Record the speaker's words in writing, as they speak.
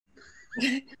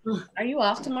Are you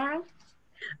off tomorrow?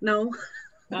 No.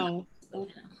 Oh,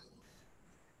 okay.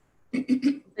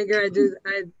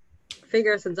 I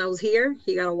figure since I was here,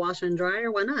 he got a washer and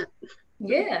dryer. Why not?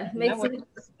 Yeah, makes sense.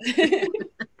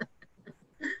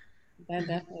 That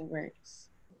definitely works.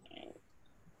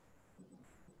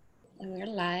 And we're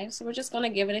live, so we're just going to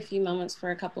give it a few moments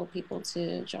for a couple of people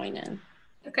to join in.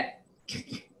 Okay.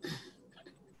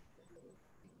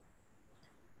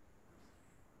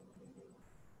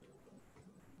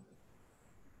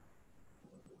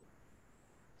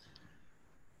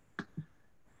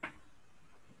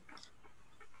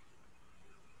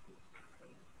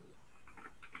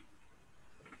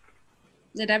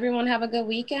 Did everyone have a good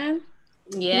weekend?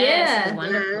 Yeah.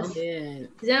 Wonderful.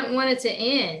 Didn't want it to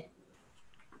end.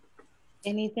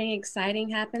 Anything exciting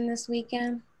happened this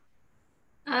weekend?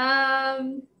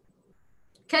 Catching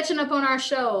up on our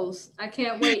shows. I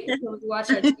can't wait to watch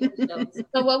our TV shows.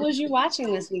 So what was you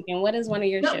watching this weekend? What is one of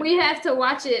your shows? We have to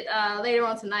watch it later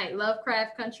on tonight.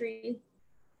 Lovecraft Country.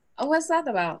 Oh, what's that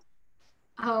about?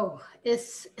 Oh,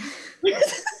 it's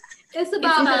it's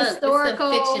about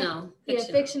historical,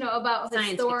 fictional about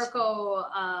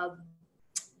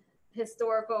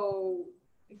historical,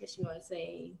 I guess you want to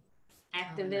say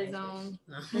activism,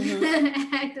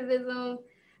 activism,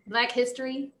 Black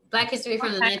history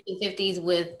from the 1950s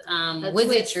with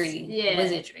wizardry. Yeah.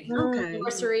 Wizardry. Okay.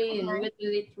 Sorcery and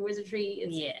wizardry.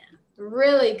 It's Yeah.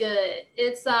 really good.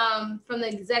 It's from the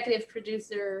executive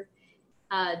producer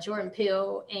Jordan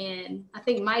Peele, and I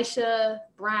think Misha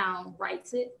Brown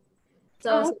writes it.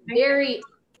 So it's a very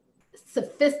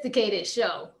sophisticated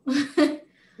show.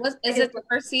 Is it the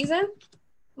first season?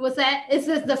 What's that? It's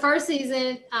just the first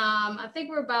season. I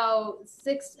think we're about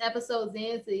 6 episodes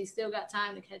in, so you still got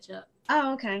time to catch up.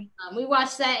 Oh, okay. We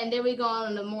watched that, and then we go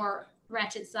on the more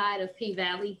ratchet side of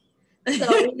P-Valley. So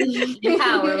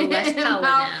Power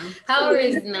now. Power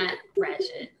is not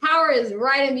ratchet. Power is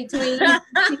right in between.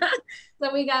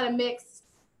 So we got a mix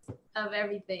of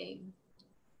everything.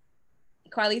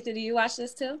 Carlita, do you watch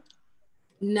this too?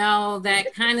 No,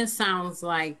 that kind of sounds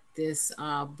like this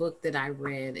book that I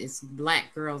read. It's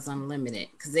Black Girls Unlimited,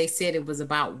 because they said it was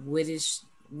about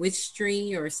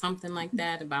witchery or something like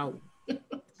that, about,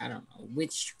 I don't know,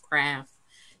 witchcraft.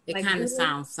 It like kind of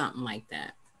sounds something like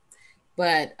that.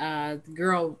 But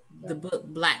the book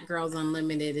Black Girls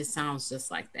Unlimited, it sounds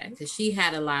just like that, because she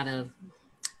had a lot of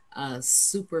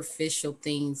superficial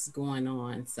things going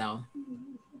on. So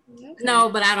no,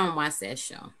 but I don't watch that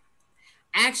show.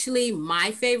 Actually,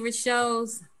 my favorite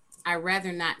shows, I'd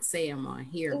rather not say them on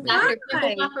here. Dr.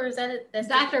 Pimple Popper, is that it? That's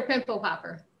Dr. Pimple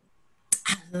Popper.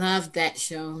 I love that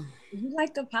show. You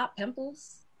like to pop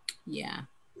pimples? Yeah.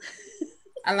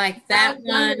 I like that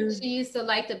one. She used to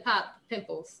like to pop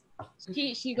pimples.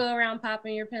 She go around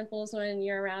popping your pimples when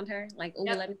you're around her? Like, oh,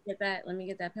 let me get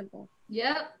that pimple.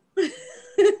 Yep.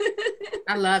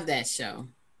 I love that show.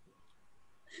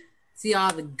 See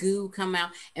all the goo come out.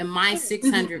 And My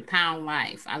 600-Pound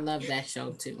Life. I love that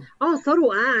show too. Oh, so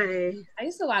do I. I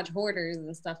used to watch Hoarders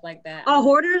and stuff like that. Oh,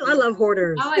 Hoarders? I love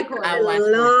Hoarders. I like Hoarders. I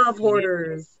love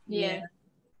Hoarders. Yeah.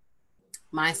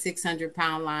 My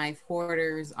 600-Pound Life,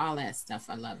 Hoarders, all that stuff.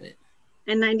 I love it.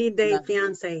 And 90 Day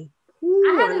Fiance. Ooh,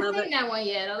 I haven't seen that one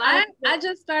yet. I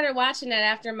just started watching that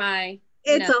after my...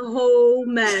 It's a whole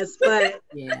mess, but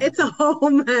it's a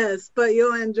whole mess, but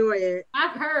you'll enjoy it.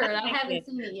 I've heard. I haven't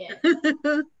seen it yet.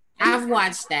 I've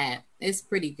watched that. It's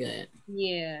pretty good.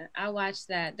 Yeah, I watched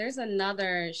that. There's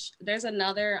another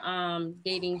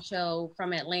dating show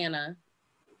from Atlanta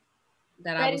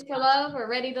that Ready to Love or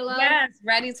Ready to Love? Yes,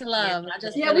 Ready to Love.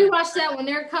 We watched that when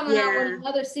they're coming out with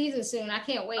another season soon. I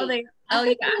can't wait.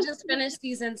 I just finished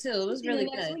season 2. It was really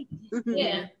good.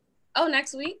 Yeah. Oh,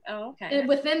 next week? Oh, okay. And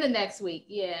within the next week,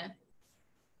 yeah.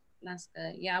 That's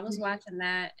good. Yeah, I was watching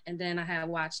that, and then I had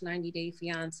watched 90 Day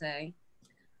Fiance.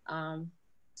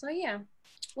 So yeah,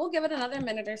 we'll give it another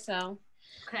minute or so.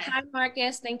 Okay. Hi,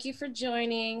 Marcus. Thank you for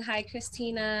joining. Hi,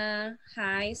 Christina.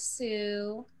 Hi,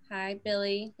 Sue. Hi,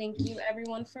 Billy. Thank you,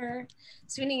 everyone, for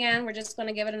tuning in. We're just going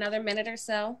to give it another minute or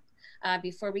so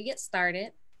before we get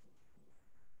started.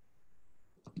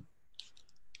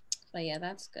 But yeah,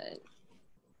 that's good.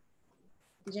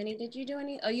 Jenny, did you do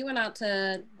any? Oh, you went out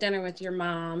to dinner with your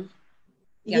mom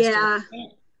yesterday.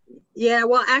 Yeah.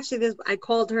 Well, actually, I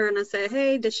called her and I said,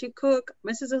 "Hey, did she cook?"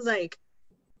 My sister's like,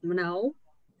 "No."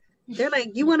 They're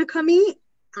like, "You want to come eat?"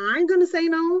 I ain't gonna say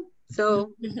no.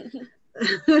 So,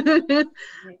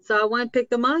 so I went and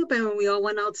picked them up, and we all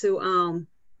went out to a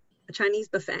Chinese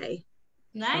buffet.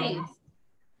 Nice.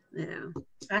 Yeah.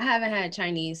 I haven't had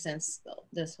Chinese since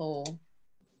this whole.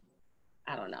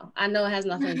 I don't know. I know it has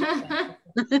nothing to do with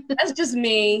That's just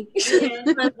me. Yeah.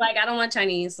 Like, I don't want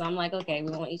Chinese, so I'm like, okay,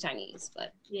 we won't eat Chinese,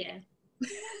 but yeah.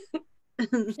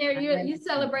 Sarah, you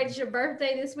celebrated your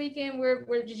birthday this weekend. Where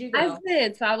did you go? I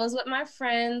did. So I was with my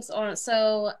friends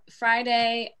so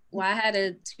Friday, well, I had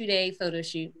a 2-day photo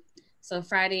shoot. So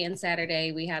Friday and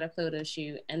Saturday we had a photo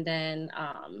shoot. And then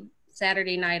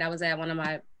Saturday night I was at one of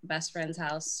my best friend's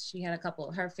house. She had a couple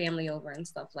of her family over and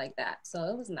stuff like that. So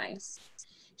it was nice.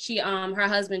 She her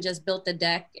husband just built the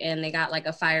deck and they got like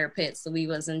a fire pit. So we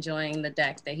was enjoying the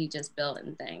deck that he just built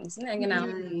and things and hanging out.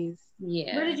 Nice.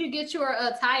 Yeah. Where did you get your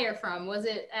attire from? Was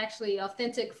it actually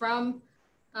authentic from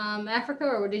Africa,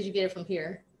 or did you get it from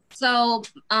here? So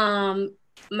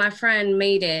my friend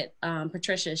made it,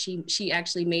 Patricia, she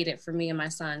actually made it for me and my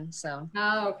son. So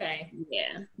okay.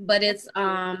 Yeah. But it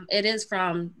is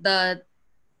from the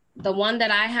one that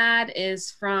I had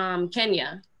is from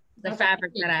Kenya. The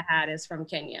fabric that I had is from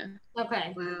Kenya.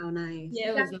 Okay. Wow, nice. Yeah,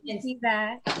 it was nice. See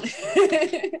that.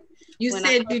 You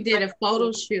said you did a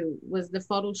photo shoot. Was the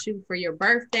photo shoot for your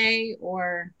birthday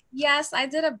or? Yes, I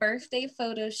did a birthday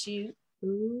photo shoot.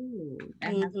 Ooh,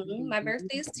 My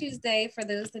birthday is Tuesday, for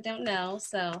those that don't know.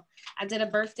 So I did a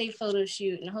birthday photo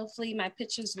shoot, and hopefully my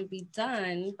pictures will be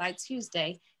done by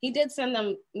Tuesday. He did send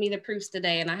me the proofs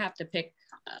today, and I have to pick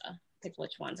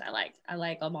which ones I like. I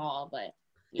like them all, but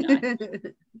you know,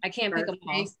 I can't pick them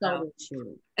all. So.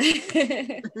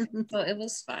 So it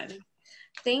was fun.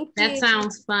 Thank you. That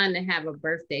sounds fun to have a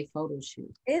birthday photo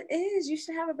shoot. It is. You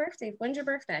should have a birthday. When's your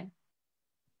birthday?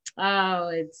 Oh,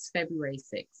 it's February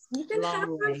 6th. You can have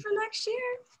one for next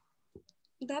year.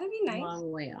 That'd be nice. Long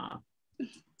way off.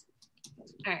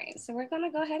 All right, so we're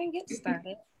gonna go ahead and get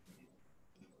started.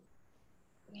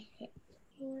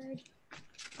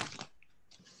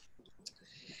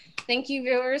 Thank you,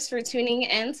 viewers, for tuning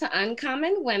in to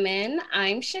Uncommon Women.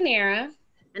 I'm Shanera.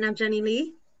 And I'm Jenny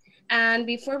Lee. And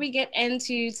before we get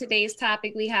into today's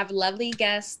topic, we have lovely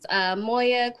guests,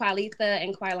 Moya, Qualitha,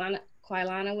 and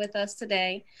Quilana with us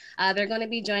today. They're going to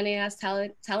be joining us,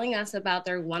 telling us about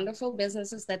their wonderful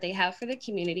businesses that they have for the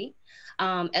community,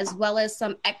 as well as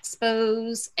some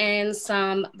expos and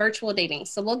some virtual dating.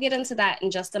 So we'll get into that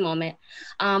in just a moment.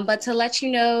 But to let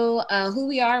you know who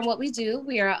we are and what we do,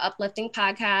 we are an uplifting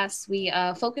podcast. We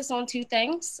focus on two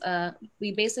things.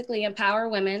 We basically empower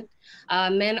women.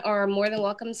 Men are more than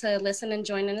welcome to listen and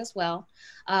join in as well.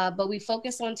 But we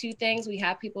focus on two things. We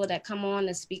have people that come on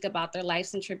to speak about their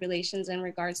lives and tribulations in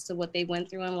regards to what they went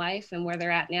through in life and where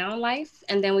they're at now in life.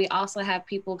 And then we also have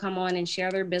people come on and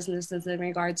share their businesses in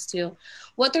regards to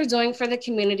what they're doing for the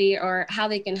community or how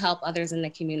they can help others in the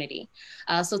community.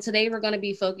 So today we're going to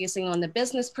be focusing on the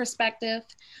business perspective.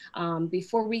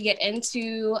 Before we get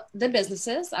into the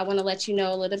businesses, I want to let you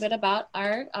know a little bit about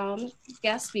our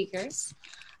guest speakers.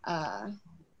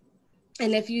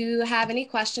 And if you have any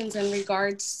questions in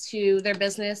regards to their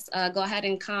business, go ahead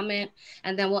and comment,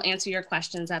 and then we'll answer your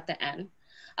questions at the end.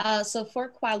 So for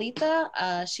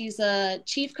Qualitha, she's a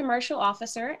Chief Commercial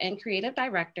Officer and Creative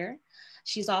Director.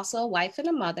 She's also a wife and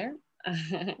a mother.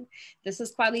 This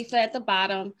is Qualitha at the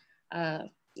bottom.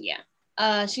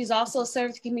 She's also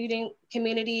served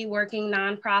community working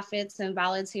nonprofits and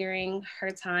volunteering her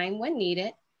time when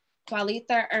needed.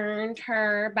 Qualitha earned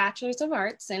her Bachelor's of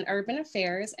Arts in Urban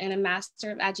Affairs and a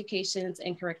Master of Education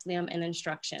in Curriculum and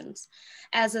Instructions.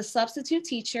 As a substitute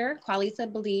teacher, Qualitha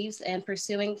believes in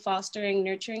pursuing fostering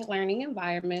nurturing learning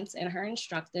environments in her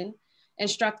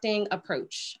instructing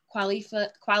approach.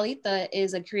 Qualitha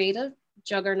is a creative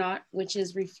juggernaut, which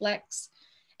reflects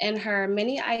in her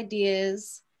many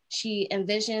ideas she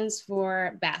envisions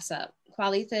for BASSUP.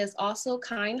 Qualitha is also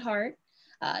kind heart.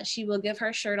 She will give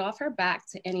her shirt off her back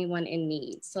to anyone in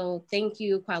need. So thank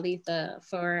you, Qualitha,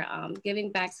 for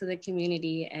giving back to the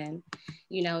community and,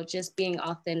 you know, just being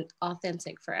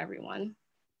authentic for everyone.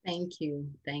 Thank you.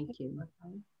 Thank you.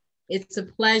 It's a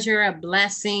pleasure, a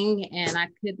blessing, and I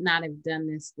could not have done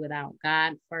this without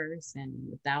God first and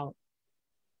without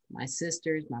my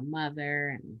sisters, my mother,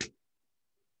 and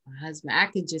my husband. I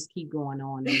could just keep going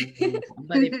on.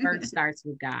 But it first starts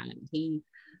with God. He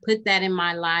put that in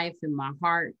my life, in my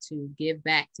heart, to give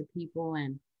back to people.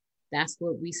 And that's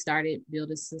what we started Build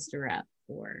a Sister Up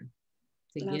for,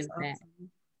 to give back.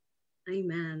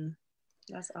 Amen.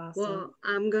 That's awesome. Well,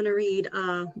 I'm going to read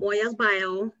Moya's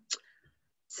bio.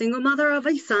 Single mother of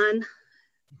a son,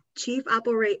 Chief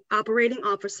Operating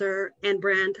Officer, and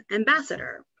Brand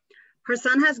Ambassador. Her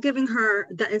son has given her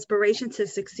the inspiration to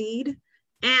succeed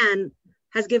and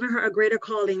has given her a greater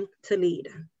calling to lead.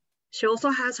 She also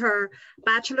has her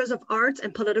Bachelor's of Arts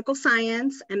in Political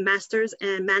Science and Master's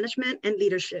in Management and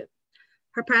Leadership.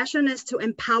 Her passion is to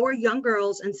empower young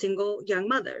girls and single young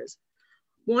mothers.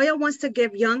 Moya wants to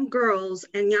give young girls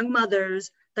and young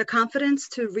mothers the confidence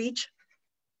to reach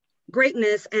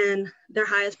greatness and their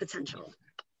highest potential.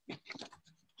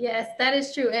 Yes, that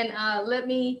is true. And let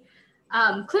me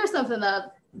clear something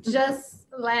up. Just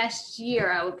last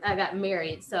year, I got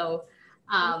married. So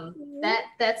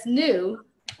that's new.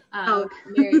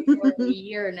 Married for a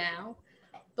year now.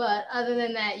 But other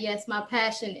than that, yes, my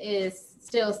passion is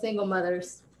still single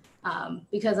mothers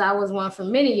because I was one for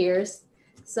many years.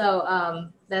 So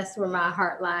that's where my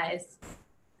heart lies.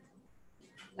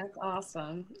 That's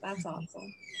awesome. That's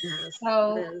awesome. Yes,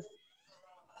 so,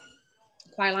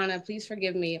 Quailana, please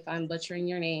forgive me if I'm butchering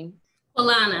your name.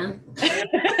 Quailana.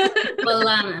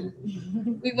 Quailana.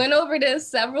 We went over this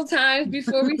several times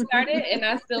before we started, and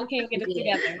I still can't get it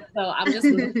together. So I'm just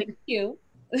going to thank you.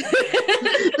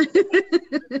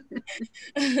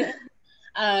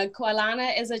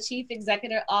 Quailana is a Chief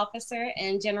Executive Officer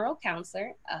and General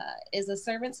Counselor, is a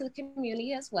servant to the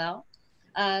community as well.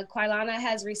 Quailana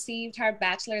has received her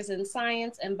Bachelor's in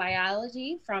Science and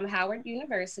Biology from Howard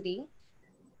University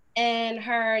and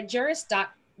her Juris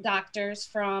Doctors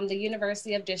from the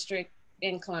University of District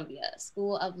in Columbia,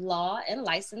 School of Law and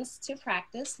licensed to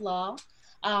practice law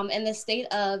in the state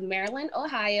of Maryland,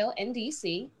 Ohio, and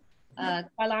DC.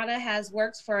 Quailana has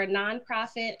worked for a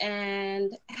nonprofit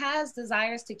and has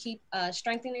desires to keep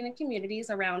strengthening the communities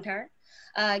around her.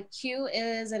 Q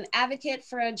is an advocate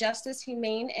for justice,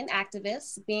 humane, and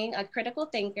activist. Being a critical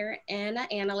thinker and an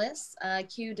analyst,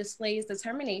 Q displays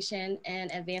determination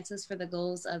and advances for the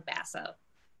goals of BASO.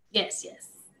 Yes, yes.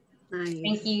 Nice.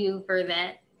 Thank you for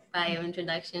that bio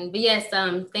introduction. But yes,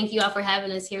 thank you all for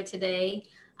having us here today.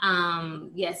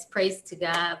 Yes, praise to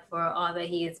God for all that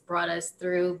he has brought us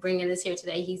through, bringing us here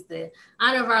today. He's the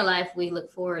honor of our life. We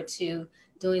look forward to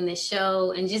doing this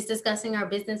show and just discussing our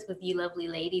business with you lovely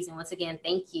ladies. And once again,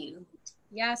 thank you.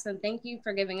 Yes, and thank you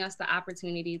for giving us the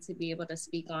opportunity to be able to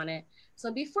speak on it.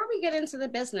 So before we get into the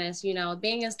business, you know,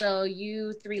 being as though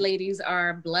you three ladies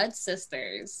are blood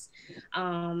sisters,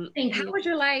 how was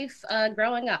your life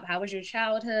growing up? How was your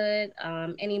childhood?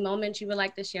 Any moments you would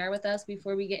like to share with us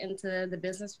before we get into the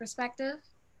business perspective?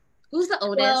 Who's the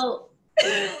oldest?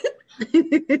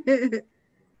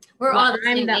 Well,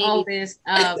 I'm the oldest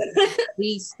of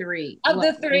these three. Of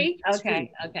the three?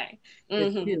 Okay, okay.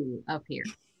 The two up here.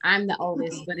 I'm the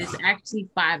oldest, but it's actually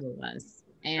 5 of us.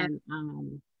 And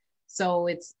so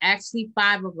it's actually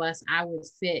 5 of us. I would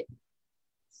fit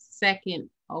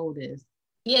second oldest.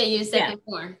 Yeah, you're second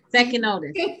born. Second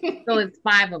oldest. So it's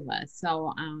 5 of us.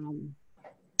 So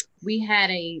we had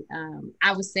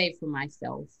I would say for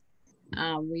myself,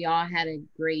 we all had a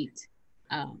great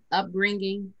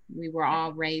upbringing. We were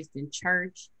all raised in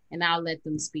church, and I'll let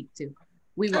them speak too.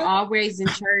 We were all raised in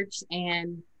church,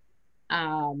 and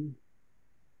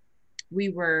we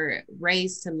were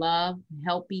raised to love,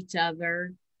 help each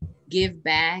other, give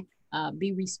back,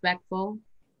 be respectful.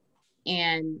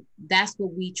 And that's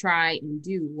what we try and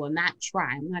do. Well, not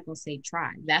try. I'm not going to say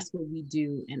try. That's what we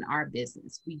do in our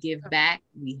business. We give back,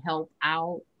 we help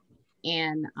out,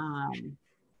 and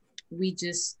we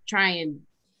just try and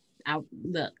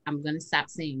look, I'm going to stop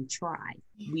saying try.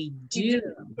 We do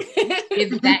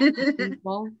give back to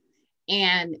people.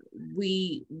 And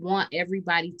we want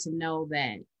everybody to know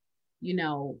that, you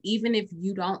know, even if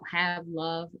you don't have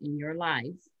love in your life,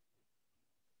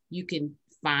 you can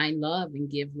find love and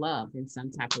give love in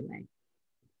some type of way.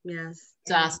 Yes.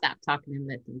 So I'll stop talking and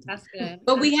let them talk. That's good.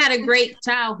 But we had a great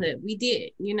childhood. We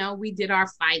did. You know, we did our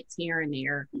fights here and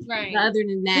there. Right. But other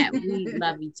than that, we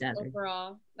love each other.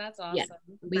 Overall, that's awesome. Yeah,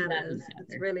 we love each other.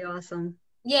 It's really awesome.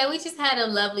 Yeah, we just had a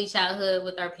lovely childhood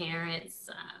with our parents,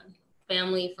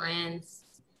 family, friends.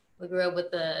 We grew up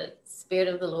with the Spirit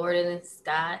of the Lord in us,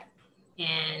 God.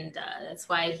 And that's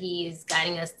why he is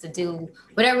guiding us to do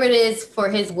whatever it is for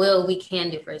his will we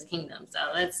can do for his kingdom. So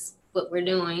that's what we're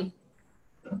doing.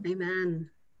 Amen.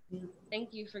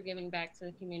 Thank you for giving back to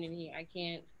the community. I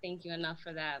can't thank you enough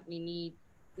for that. We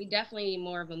definitely need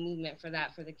more of a movement for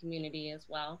that for the community as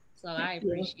well. So I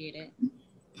appreciate it.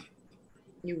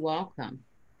 You're welcome.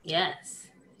 Yes.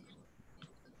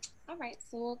 All right,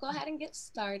 so we'll go ahead and get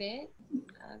started.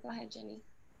 Go ahead, Jenny.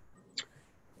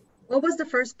 What was the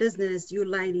first business you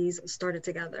ladies started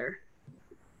together?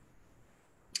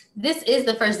 This is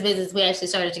the first business we actually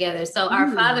started together. So our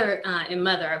father and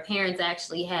mother, our parents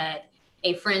actually had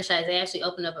a franchise. They actually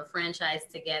opened up a franchise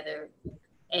together,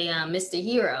 a Mr.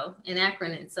 Hero in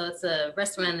Akron. And so it's a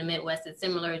restaurant in the Midwest. It's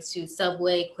similar to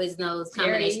Subway, Quiznos,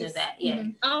 combination of that. Yeah.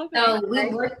 Oh, okay. So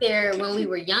we worked there when we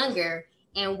were younger,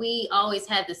 and we always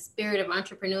had the spirit of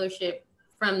entrepreneurship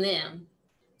from them.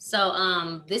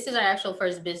 So this is our actual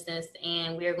first business,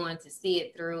 and we're going to see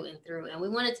it through and through. And we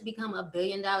want it to become a $1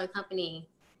 billion company.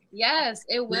 Yes,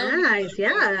 it will. Nice,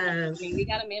 yes. We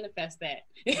gotta manifest that.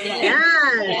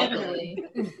 Yes.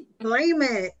 Claim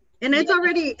it. And it's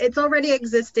already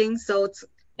existing, so it's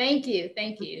Thank you.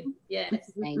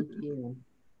 Yes. Thank you.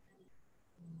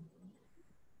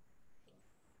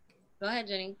 Go ahead,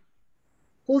 Jenny.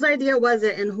 Whose idea was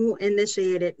it and who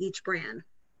initiated each brand?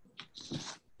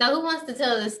 Now, who wants to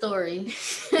tell this story?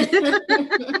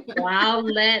 Well, I'll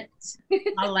let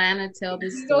Alana tell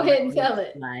this story. Go ahead and tell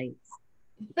it.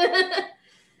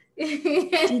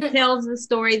 She tells the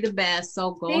story the best,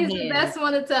 so go ahead. She's the best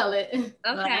one to tell it. Okay,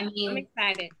 I'm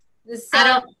excited.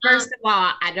 First of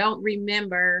all, I don't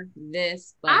remember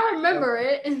this, but I remember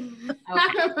it.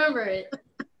 I remember it.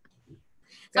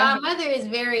 So our mother is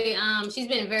very, she's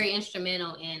been very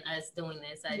instrumental in us doing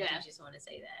this. I just want to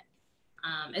say that.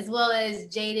 As well as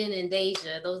Jaden and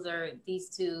Deja. Those are these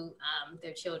two,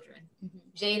 their children.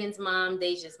 Jaden's mom,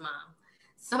 Deja's mom.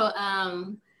 So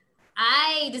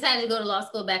I decided to go to law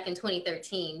school back in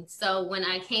 2013. So when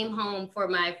I came home for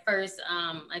my first,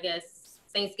 I guess,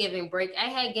 Thanksgiving break, I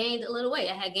had gained a little weight.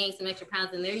 I had gained some extra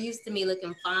pounds, and they're used to me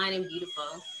looking fine and beautiful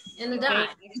in the dime.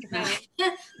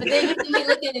 But they're used to me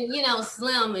looking,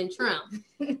 slim and trim.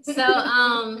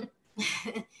 So,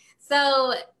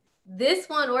 so this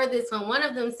one, one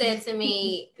of them said to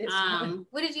me,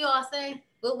 what did you all say?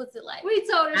 What was it like? We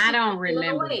told her I don't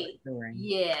remember the story.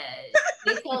 Yeah,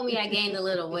 they told me I gained a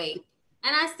little weight,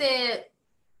 and I said,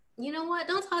 you know what?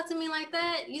 Don't talk to me like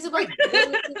that. You're supposed to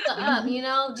build a sister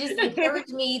up, just encourage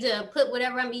me to put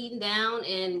whatever I'm eating down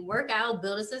and work out,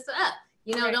 build a sister up.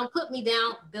 Don't put me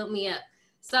down, build me up.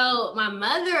 So my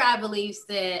mother, I believe,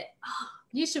 said, oh,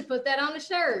 you should put that on a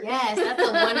shirt. Yes, that's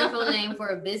a wonderful name for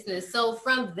a business. So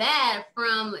from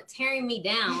tearing me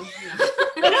down,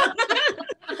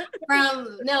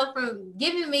 from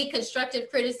giving me constructive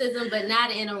criticism, but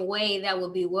not in a way that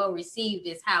would be well received,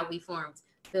 is how we formed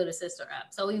Build a Sister Up.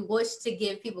 So we wish to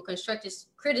give people constructive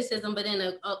criticism, but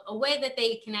in a way that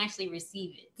they can actually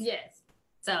receive it. Yes.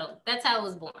 So that's how it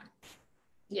was born.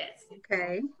 Yes.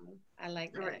 Okay. I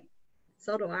like that. Right.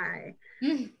 So do I.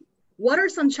 What are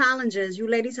some challenges you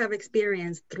ladies have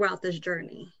experienced throughout this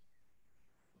journey?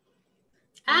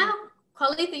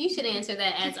 Carlitha, you should answer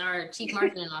that as our Chief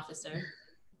Marketing Officer.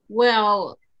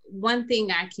 Well, one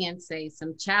thing I can say,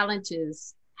 some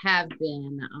challenges have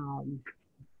been,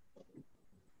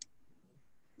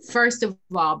 first of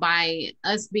all, by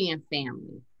us being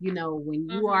family. When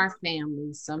you are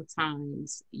family,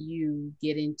 sometimes you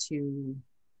get into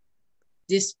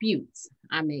disputes,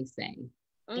 I may say.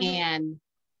 And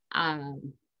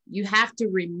you have to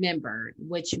remember,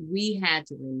 which we had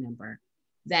to remember,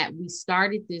 that we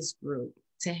started this group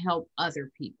to help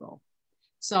other people.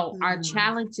 So our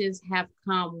challenges have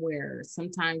come where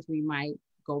sometimes we might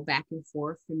go back and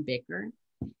forth and bicker,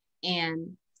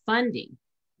 and funding.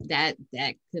 That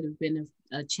could have been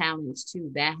a challenge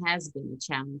too. That has been a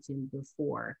challenge in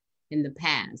the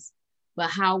past. But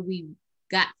how we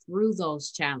got through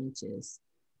those challenges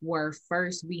were,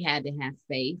 first, we had to have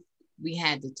faith. We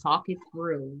had to talk it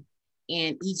through.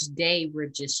 And each day we're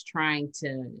just trying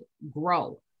to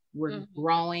grow. We're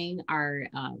growing. Our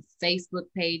Facebook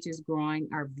page is growing.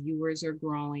 Our viewers are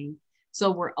growing. So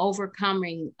we're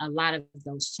overcoming a lot of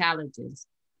those challenges.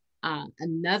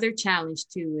 Another challenge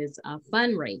too is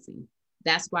fundraising.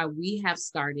 That's why we have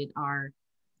started our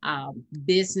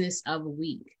business of a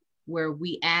week, where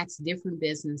we ask different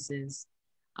businesses,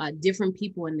 different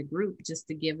people in the group, just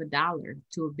to give $1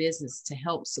 to a business to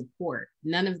help support.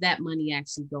 None of that money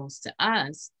actually goes to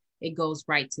us. It goes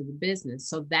right to the business.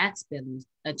 So that's been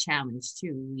a challenge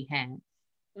too we had.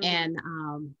 And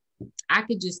I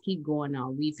could just keep going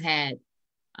on. We've had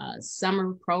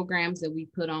summer programs that we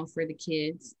put on for the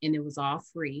kids, and it was all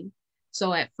free.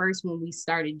 So at first, when we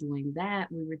started doing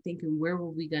that, we were thinking, where were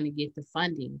we going to get the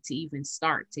funding to even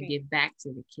start to give back to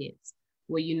the kids?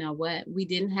 Well, you know what? We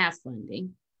didn't have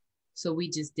funding. So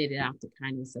we just did it out the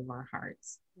kindness of our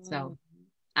hearts. So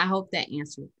I hope that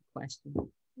answered the question.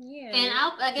 Yeah. And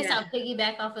I guess I'll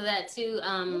piggyback off of that too.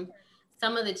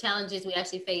 Some of the challenges we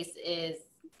actually face is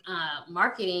not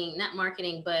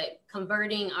marketing, but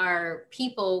converting our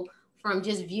people from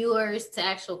just viewers to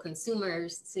actual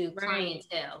consumers to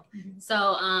clientele.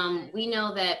 So we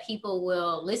know that people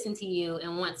will listen to you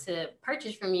and want to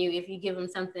purchase from you if you give them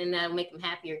something that'll make them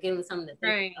happy, or give them something that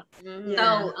they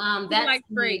So that's like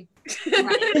free.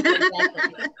 Exactly.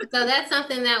 So that's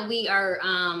something that we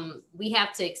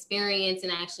have to experience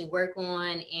and actually work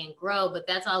on and grow, but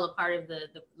that's all a part of the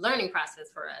learning process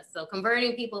for us. So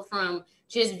converting people from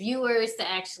just viewers to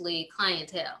actually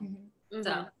clientele.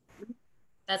 So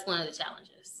that's one of the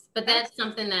challenges. But that's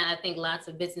something that I think lots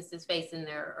of businesses face in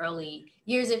their early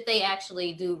years if they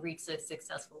actually do reach a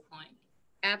successful point.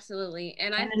 Absolutely.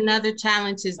 And another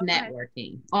challenge is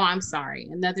networking. Oh, I'm sorry.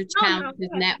 Another challenge is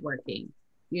networking.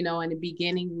 You know, in the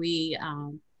beginning, we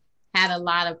had a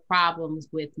lot of problems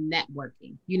with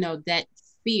networking. You know, that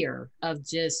fear of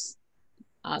just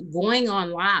going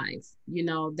on live, you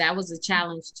know, that was a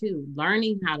challenge too.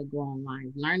 Learning how to go on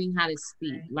live, learning how to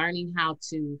speak, learning how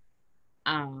to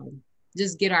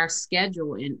just get our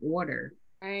schedule in order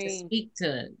to speak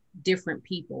to different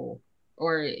people,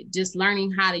 or just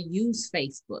learning how to use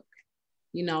Facebook,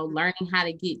 you know, learning how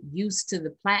to get used to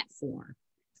the platform.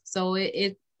 So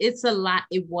it's a lot.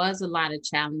 It was a lot of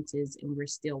challenges, and we're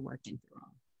still working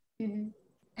through them.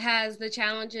 Has the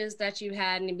challenges that you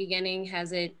had in the beginning,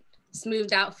 has it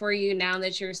smoothed out for you now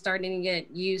that you're starting to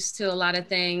get used to a lot of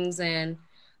things and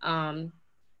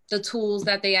the tools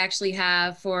that they actually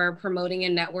have for promoting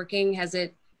and networking? Has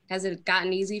it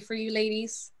gotten easy for you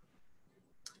ladies?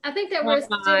 I think that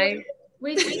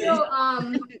we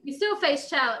still face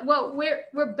challenge. Well,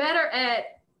 we're better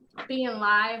at being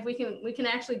live. We can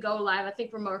actually go live. I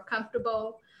think we're more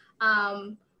comfortable.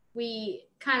 We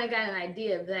kind of got an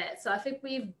idea of that. So I think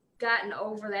we've gotten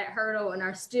over that hurdle and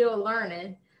are still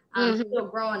learning, still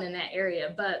growing in that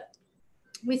area. But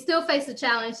we still face the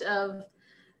challenge of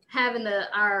having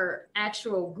our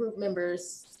actual group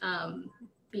members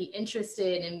be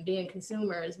interested in being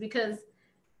consumers, because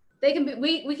they can be,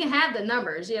 we can have the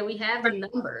numbers. Yeah, we have the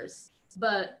numbers,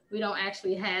 but we don't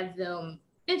actually have them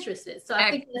interested. So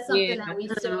I think that's something that we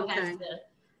still have to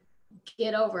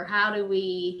get over. How do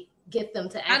we get them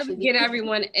to actually get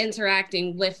everyone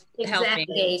interacting with helping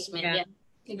engagement? Yeah,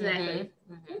 exactly.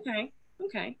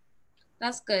 Okay.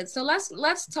 That's good. So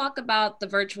let's talk about the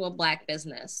virtual Black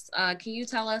business. Can you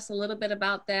tell us a little bit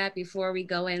about that before we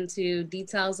go into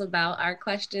details about our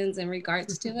questions in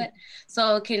regards to it?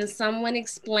 So can someone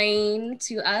explain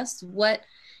to us what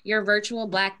your virtual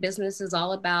Black business is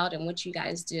all about and what you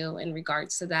guys do in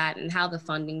regards to that and how the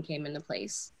funding came into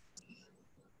place?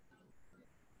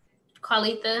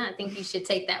 Carlita, I think you should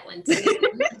take that one too.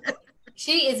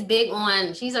 She is big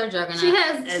on, she's our juggernaut.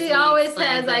 She always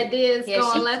has ideas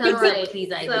going left and right. With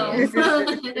these ideas.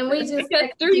 And we just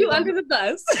threw you under the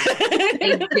bus.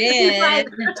 They did.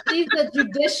 She's the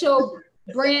judicial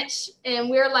branch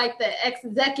and we're like the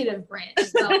executive branch.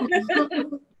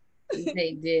 So.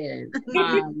 They did.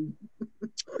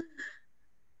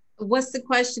 What's the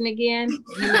question again?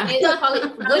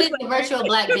 What is the virtual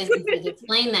Black business?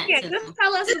 Explain that to just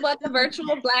tell us what the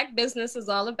virtual Black business is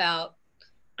all about.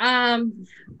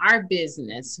 Our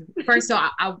business. First of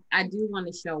all, I do want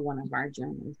to show one of our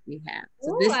journals we have.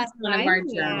 So this is one of our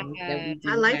journals that we do.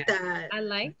 I like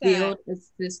that. Build a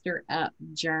Sister Up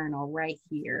journal right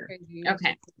here.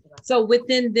 Okay. So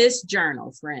within this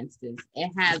journal, for instance,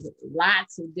 it has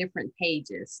lots of different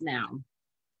pages now.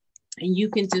 And you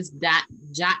can just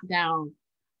jot down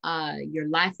your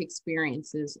life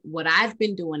experiences. What I've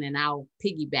been doing, and I'll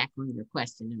piggyback on your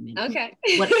question in a minute. Okay.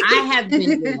 What I have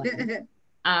been doing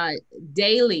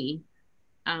daily,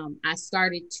 I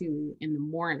started to, in the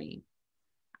morning,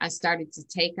 I started to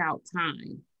take out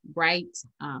time, right?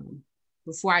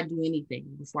 Before I do anything,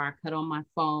 before I cut on my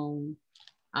phone,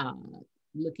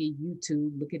 look at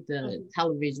YouTube, look at the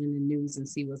television and news and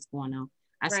see what's going on.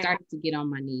 I started to get on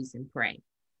my knees and pray.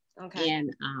 Okay.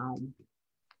 And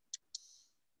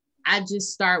I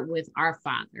just start with our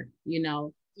Father, you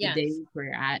know, the daily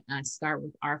prayer. I start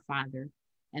with our Father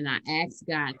and I ask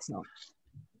God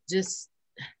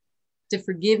to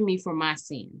forgive me for my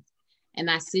sins. And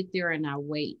I sit there and I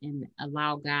wait and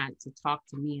allow God to talk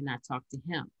to me and I talk to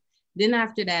him. Then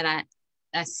after that,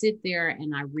 I sit there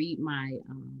and I read my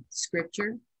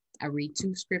scripture. I read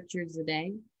 2 scriptures a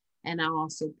day. And I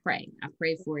also pray. I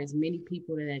pray for as many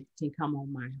people that can come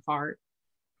on my heart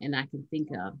and I can think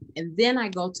of. And then I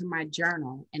go to my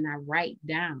journal and I write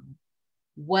down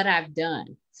what I've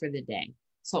done for the day.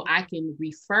 So I can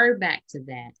refer back to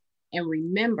that and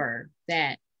remember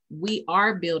that we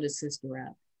are Build a Sister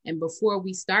Up. And before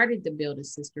we started to Build a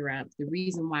Sister Up, the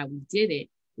reason why we did it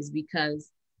is because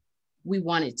we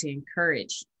wanted to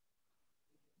encourage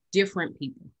different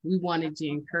people. We wanted to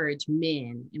encourage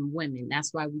men and women.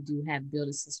 That's why we do have Build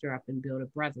a Sister Up and Build a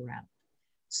Brother Up.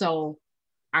 So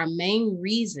our main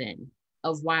reason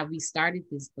of why we started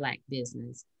this Black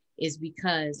business is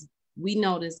because we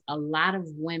noticed a lot of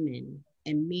women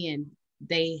and men,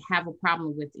 they have a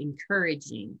problem with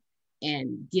encouraging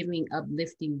and giving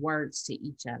uplifting words to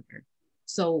each other.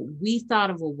 So we thought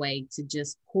of a way to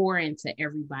just pour into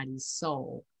everybody's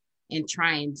soul and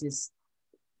try and just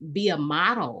be a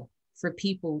model for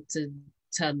people to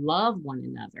love one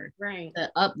another, right,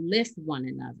 to uplift one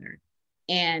another.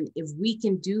 And if we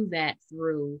can do that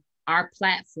through our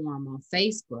platform on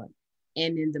Facebook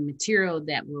and in the material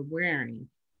that we're wearing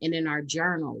and in our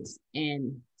journals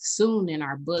and soon in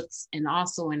our books and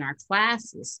also in our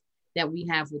classes that we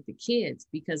have with the kids,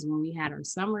 because when we had our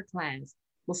summer class,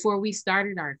 before we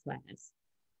started our class,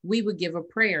 we would give a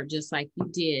prayer just like you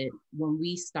did when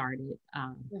we started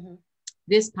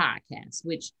this podcast,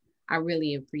 which I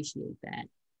really appreciate that.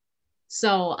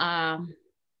 So I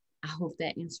hope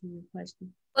that answered your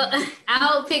question. Well,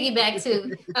 I'll piggyback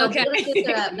too. Okay.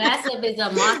 Bassett is a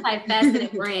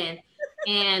multifaceted brand.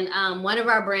 And one of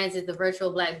our brands is the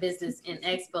Virtual Black Business in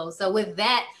Expo. So with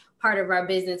that part of our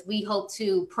business, we hope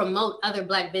to promote other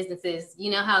Black businesses.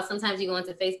 You know how sometimes you go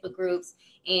into Facebook groups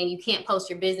and you can't post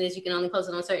your business. You can only post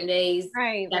it on certain days.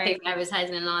 Right.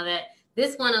 Advertising and all that.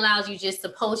 This one allows you just to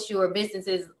post your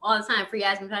businesses all the time, free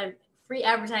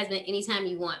advertisement anytime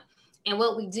you want. And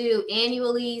what we do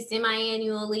annually,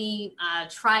 semi-annually,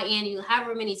 tri-annual,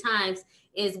 however many times,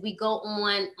 is we go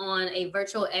on a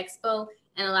virtual expo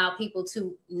and allow people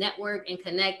to network and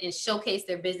connect and showcase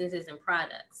their businesses and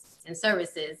products and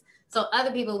services. So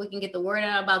other people, we can get the word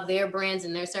out about their brands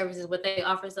and their services, what they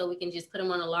offer, so we can just put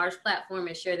them on a large platform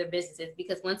and share their businesses.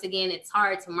 Because once again, it's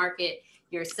hard to market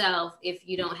yourself if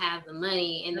you don't have the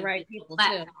money and the right people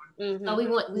platform. Too. So we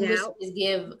wish to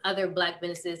give other Black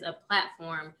businesses a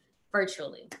platform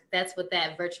virtually. That's what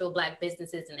that Virtual Black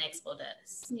Businesses in Expo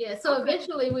does. Yeah, so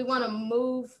eventually we want to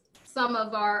move some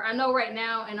of our, I know right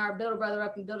now in our Build a Brother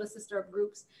Up and Build a Sister Up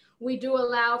groups, we do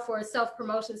allow for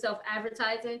self-promotion,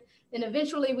 self-advertising, and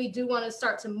eventually we do want to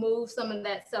start to move some of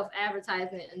that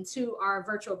self-advertisement into our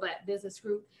Virtual Black Business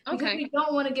group, because we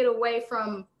don't want to get away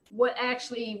from what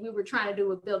actually we were trying to do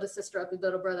with Build a Sister Up and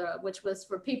Build a Brother Up, which was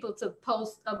for people to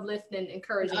post uplifting,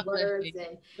 encouraging words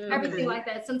and everything like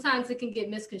that. Sometimes it can get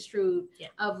misconstrued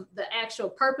of the actual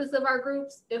purpose of our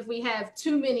groups if we have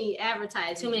too many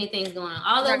advertising. Too many things going on.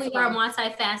 Although we are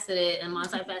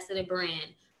multifaceted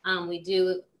brand, we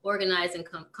do organize and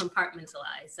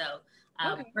compartmentalize. So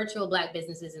Virtual Black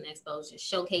Businesses and Expos just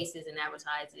showcases and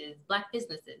advertises Black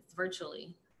businesses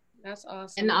virtually. That's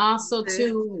awesome. And also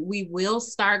too, we will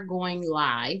start going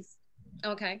live.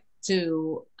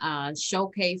 To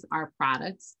showcase our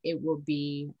products. It will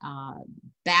be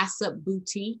Bassett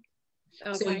Boutique.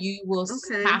 So you will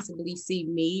possibly see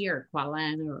me or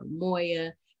Qualana or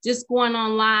Moya just going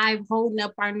on live, holding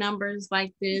up our numbers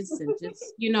like this and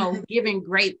just, giving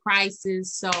great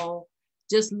prices. So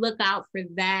just look out for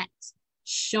that,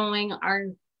 showing our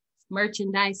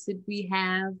merchandise that we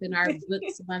have in our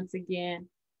books once again.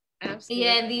 Absolutely.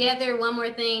 Yeah, and the other one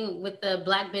more thing with the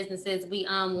Black businesses, we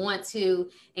want to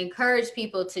encourage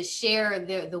people to share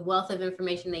the wealth of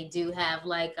information they do have,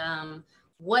 like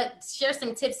share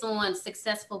some tips on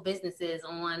successful businesses,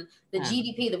 on the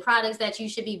GDP, the products that you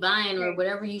should be buying or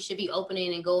whatever you should be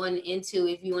opening and going into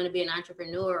if you want to be an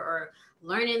entrepreneur, or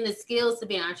learning the skills to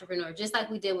be an entrepreneur, just like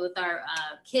we did with our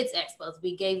kids expos.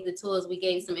 We gave the tools, we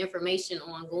gave some information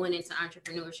on going into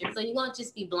entrepreneurship. So you won't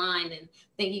just be blind and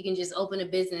think you can just open a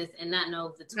business and not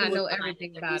know the tools, not know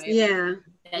everything about it.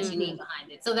 That you need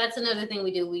behind it. So that's another thing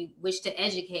we do. We wish to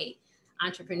educate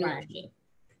entrepreneurship.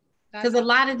 Because a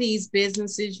lot of these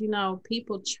businesses,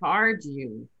 people charge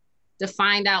you to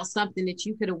find out something that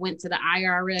you could have went to the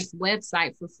IRS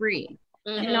website for free.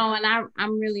 And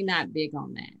I'm really not big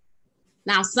on that.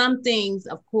 Now, some things,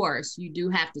 of course, you do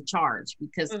have to charge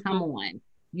because come on,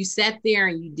 you sat there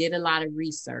and you did a lot of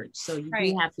research. So you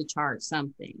do have to charge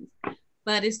some things.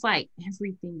 But it's like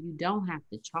everything you don't have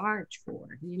to charge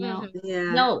for,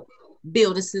 No,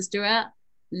 build a sister up.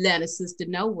 Let a sister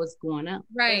know what's going on.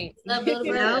 Right. Yep.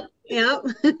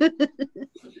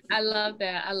 I love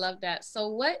that. So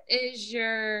what is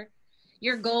your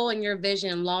goal and your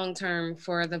vision long-term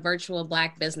for the Virtual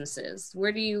Black businesses?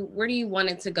 Where do you want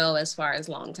it to go as far as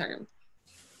long-term?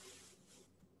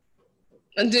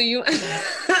 Do you?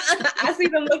 I see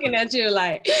them looking at you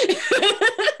like.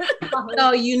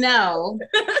 So,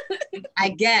 I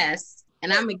guess,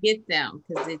 and I'm going to get them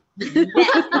because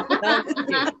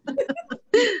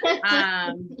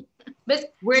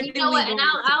but where do what? And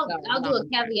I'll do a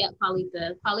caveat,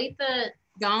 Paulita. Paulita,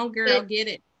 go on, girl, get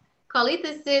it.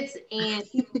 Carlitha sits and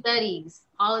she studies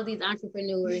all of these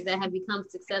entrepreneurs that have become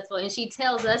successful, and she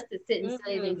tells us to sit and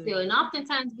study them too. And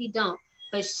oftentimes we don't,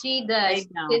 but she does. She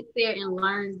sits there and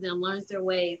learns their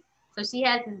ways. So she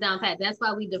has this down pat. That's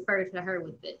why we defer to her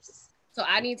with this. So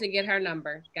I need to get her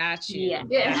number. Got you. Yeah.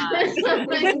 Yeah.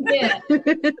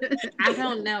 I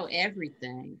don't know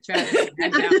everything.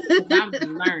 I'm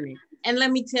learning. And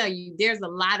let me tell you, there's a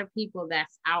lot of people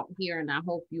that's out here, and I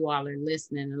hope you all are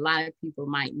listening. A lot of people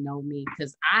might know me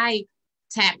because I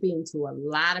tap into a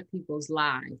lot of people's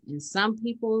lives. And some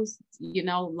people's,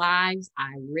 lives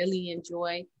I really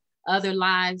enjoy. Other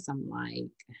lives, I'm like,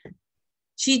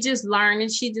 she just learning.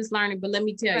 But let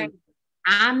me tell you,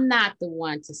 I'm not the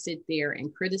one to sit there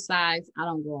and criticize. I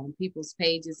don't go on people's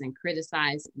pages and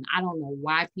criticize. And I don't know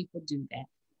why people do that.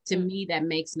 To me, that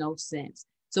makes no sense.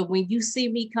 So when you see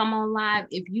me come on live,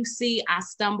 if you see I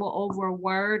stumble over a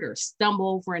word or stumble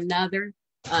over another,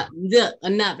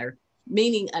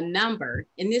 meaning a number,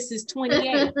 and this is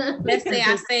 28. Let's say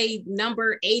I say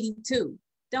number 82.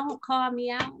 Don't call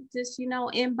me out. Just,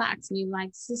 inbox me like,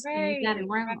 sister, you got it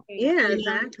wrong. Yeah,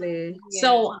 exactly.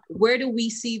 So where do we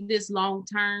see this long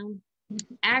term?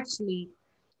 Actually,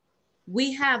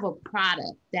 we have a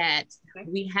product that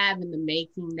we have in the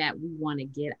making that we want to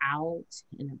get out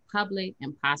in the public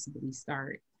and possibly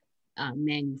start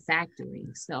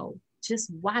manufacturing. So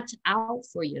just watch out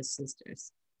for your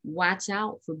sisters. Watch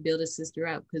out for Build a Sister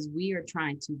Up, because we are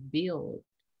trying to build.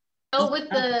 So with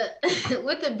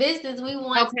the business, we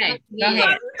want to go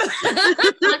ahead.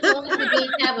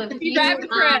 Have a few,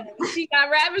 she got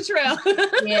rabbit trail.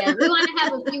 Yeah, we want to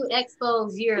have a few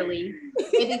expos yearly,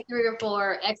 maybe 3 or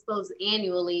 4 expos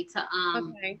annually to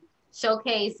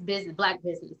showcase Black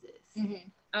businesses.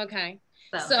 Mm-hmm. Okay.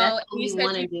 So that's what we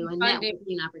want to do, and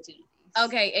networking opportunities.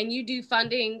 Okay, and you do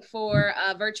funding for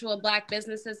virtual Black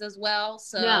businesses as well?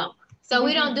 No. So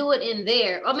we don't do it in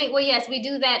there. Yes, we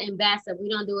do that in BASA. We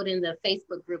don't do it in the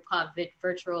Facebook group called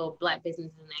Virtual Black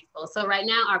Businesses and Expo. So right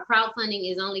now our crowdfunding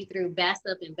is only through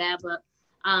BASA and BABA.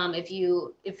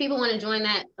 If people want to join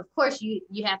that, of course you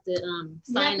have to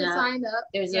sign up.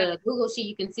 There's a Google sheet.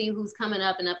 You can see who's coming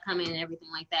up and upcoming and everything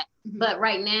like that. Mm-hmm. But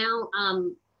right now,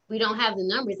 we don't have the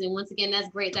numbers. And once again, that's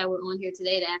great that we're on here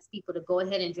today to ask people to go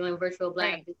ahead and join Virtual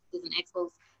Black Businesses and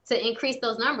Expos to increase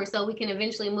those numbers so we can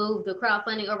eventually move the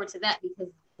crowdfunding over to that,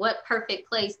 because what perfect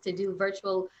place to do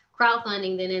virtual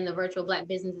crowdfunding than in the Virtual Black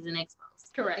Businesses and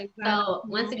Expos. Correct. So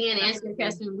once again, answer your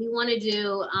question, we want to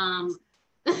do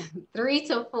 3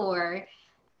 to 4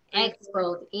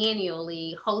 expos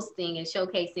annually, hosting and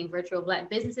showcasing virtual Black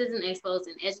businesses and expos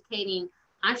and educating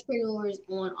entrepreneurs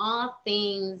on all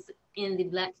things in the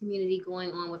Black community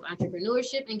going on with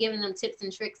entrepreneurship and giving them tips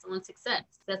and tricks on success.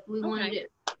 That's what we want to do.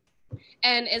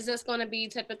 And is this going to be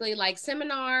typically like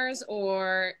seminars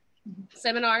or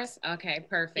seminars? Okay,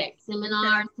 perfect. Yeah,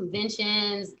 seminars,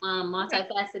 conventions,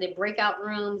 multifaceted breakout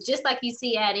rooms, just like you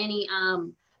see at any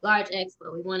large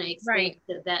expo. We want to expand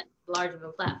to that large of a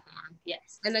platform.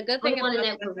 Yes. And the good thing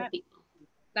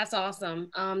that's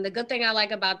awesome. The good thing I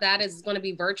like about that is it's going to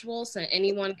be virtual, so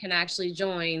anyone can actually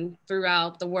join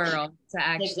throughout the world to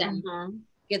actually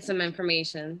get some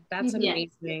information. That's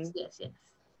amazing. Yes.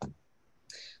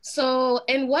 So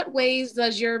in what ways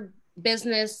does your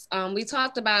business, we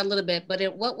talked about it a little bit, but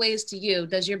in what ways to you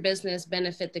does your business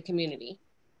benefit the community?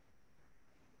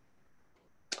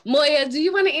 Moya, do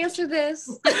you want to answer this?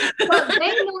 Well,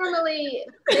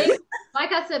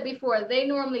 like I said before, they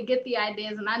normally get the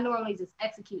ideas and I normally just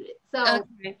execute it. So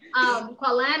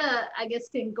Qualana, I guess,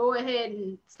 can go ahead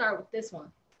and start with this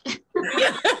one.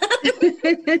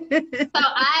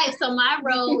 So my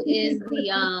role is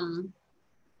I'm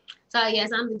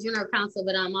the general counsel,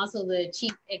 but I'm also the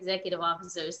chief executive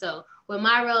officer. So what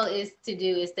my role is to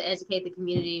do is to educate the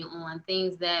community on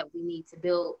things that we need to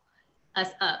build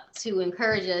us up, to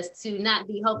encourage us to not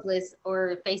be hopeless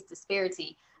or face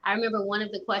disparity. I remember one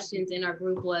of the questions in our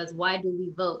group was, why do we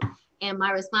vote? And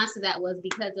my response to that was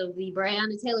because of the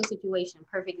Breonna Taylor situation.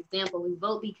 Perfect example. We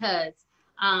vote because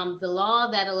the law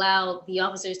that allowed the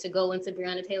officers to go into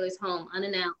Breonna Taylor's home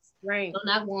unannounced,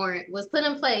 not warrant, was put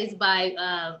in place by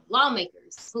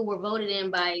lawmakers who were voted in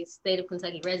by state of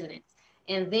Kentucky residents.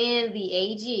 And then the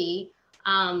AG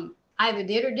either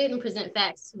did or didn't present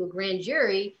facts to a grand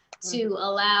jury to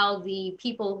allow the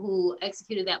people who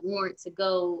executed that warrant to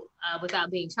go without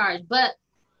being charged. But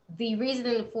the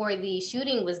reason for the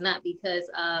shooting was not because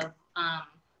of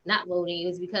not voting, it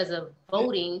was because of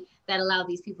voting that allowed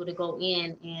these people to go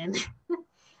in and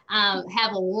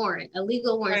have a warrant, a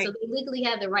legal warrant. So they legally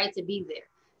have the right to be there.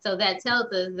 So that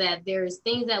tells us that there's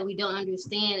things that we don't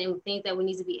understand and things that we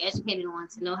need to be educated on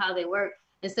to know how they work,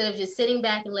 instead of just sitting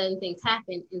back and letting things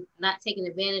happen and not taking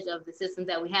advantage of the systems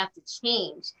that we have to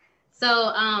change.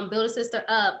 So Build a Sister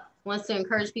Up wants to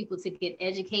encourage people to get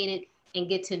educated and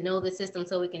get to know the system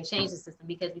so we can change the system,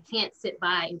 because we can't sit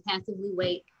by and passively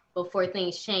wait before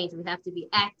things change. We have to be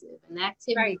active, and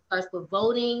activity starts with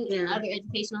voting and other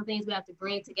educational things. We have to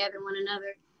bring together one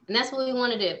another, and that's what we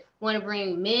want to do. We want to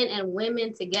bring men and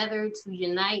women together to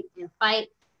unite and fight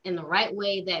in the right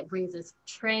way that brings us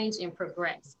change and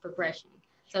progression.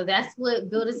 So that's what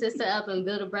Build a Sister Up and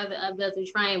Build a Brother Up does. We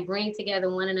try and bring together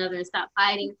one another and stop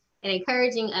fighting, and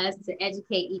encouraging us to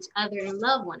educate each other and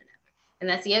love one another. And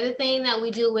that's the other thing that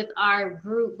we do with our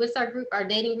group. What's our group, our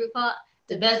dating group called?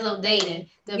 Debezelled Dating.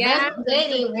 Debezelled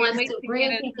Dating wants to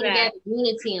bring people together,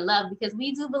 unity and love, because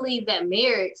we do believe that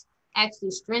marriage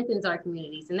actually strengthens our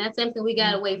communities. And that's something we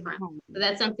got away from. So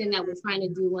that's something that we're trying to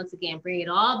do once again, bring it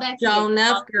all back together. Show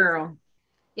enough, girl.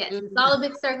 Yes, it's all a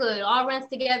big circle. It all runs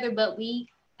together, but we,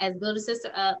 as Build a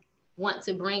Sister Up, want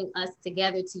to bring us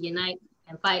together to unite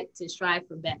and fight to strive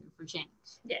for better, for change.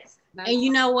 Yes. And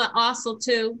you know what also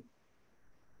too?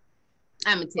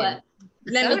 I'm gonna tell you.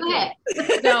 Let me tell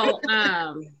you. So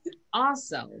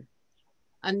also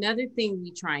another thing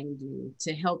we try and do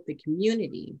to help the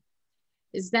community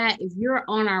is that if you're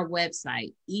on our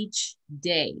website each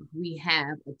day, we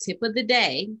have a tip of the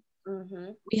day,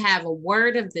 we have a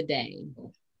word of the day,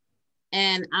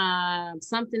 and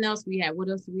something else we have. What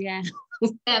else do we have?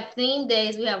 We have theme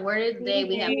days, we have word of the day,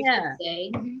 we have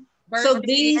day. So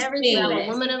these things,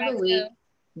 woman of the week.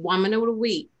 Woman of the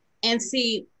week. And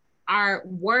see, our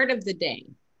word of the day,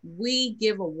 we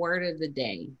give a word of the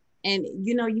day. And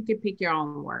you know, you can pick your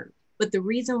own word. But the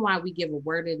reason why we give a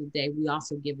word of the day, we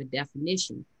also give a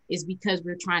definition, is because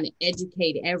we're trying to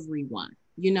educate everyone.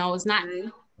 You know, it's not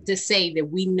to say that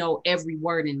we know every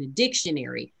word in the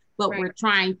dictionary, but we're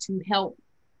trying to help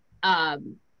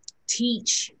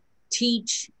teach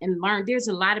and learn. There's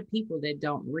a lot of people that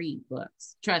don't read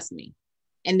books, trust me,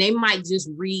 and they might just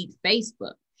read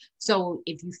Facebook. So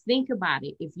if you think about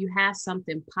it, if you have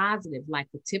something positive like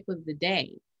the tip of the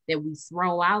day that we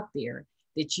throw out there,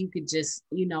 that you could just,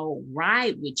 you know,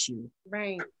 ride with you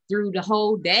through the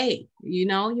whole day, you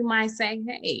know, you might say,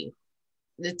 hey,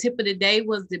 the tip of the day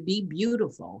was to be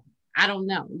beautiful. I don't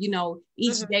know, you know,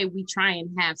 each day we try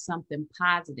and have something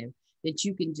positive that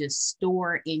you can just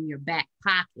store in your back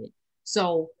pocket.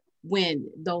 So when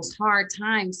those hard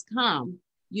times come,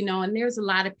 you know, and there's a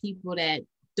lot of people that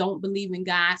don't believe in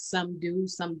God, some do,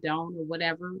 some don't, or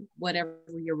whatever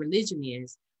your religion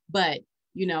is. But,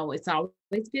 you know, it's always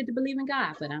good to believe in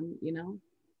God,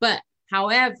 but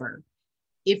however,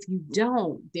 if you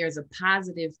don't, there's a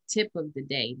positive tip of the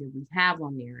day that we have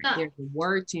on there. There's a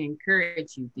word to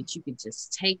encourage you that you can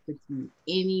just take with you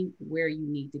anywhere you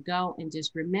need to go. And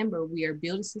just remember, we are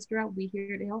Build a Sister Up. We're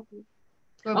here to help you.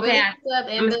 Okay,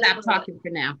 I'm going to stop talking for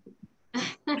now.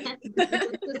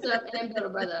 Sister Up and Build a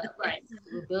Brother Up. Right.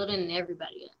 We're building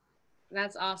everybody up.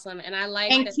 That's awesome. And I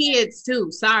like and kids too.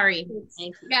 Sorry.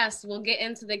 Thank you. Yes, we'll get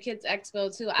into the Kids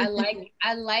Expo too. I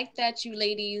like that you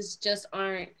ladies just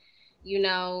aren't, you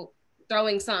know,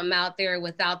 throwing something out there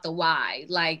without the why,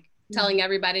 like telling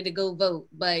everybody to go vote,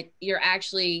 but you're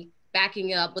actually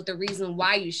backing up with the reason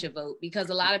why you should vote. Because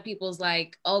a lot of people's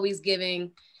like always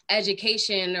giving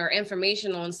education or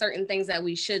information on certain things that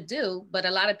we should do, but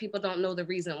a lot of people don't know the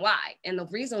reason why. And the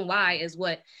reason why is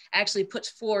what actually puts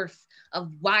forth of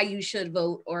why you should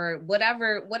vote, or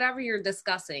whatever you're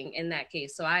discussing in that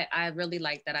case. So I really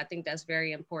like that. I think that's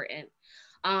very important.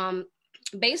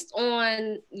 Based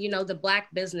on, you know, the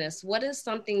Black business, what is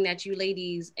something that you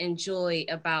ladies enjoy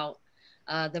about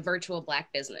the virtual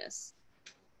Black business?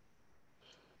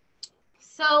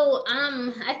 So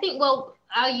I think, well,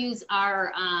 I'll use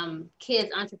our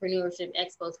kids entrepreneurship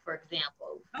expos, for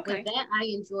example. Okay. With that, I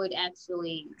enjoyed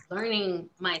actually learning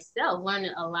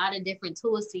a lot of different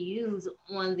tools to use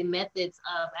on the methods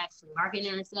of actually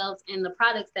marketing ourselves and the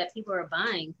products that people are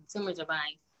buying, consumers are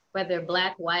buying, whether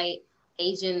Black, white,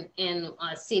 Asian, and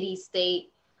city,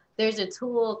 state. There's a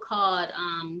tool called,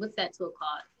 what's that tool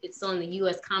called? It's on the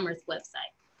U.S. Commerce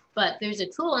website. But there's a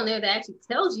tool on there that actually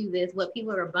tells you what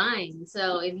people are buying.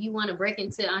 So if you want to break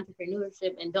into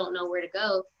entrepreneurship and don't know where to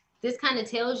go, this kind of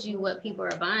tells you what people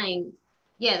are buying.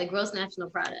 Yeah, the gross national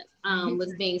product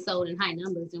was being sold in high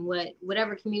numbers, and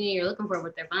whatever community you're looking for,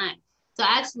 what they're buying. So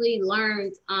I actually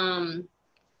learned,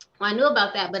 I knew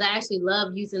about that, but I actually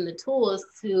love using the tools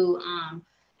to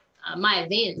my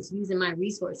advantage, using my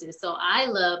resources. So I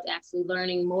loved actually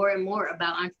learning more and more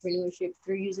about entrepreneurship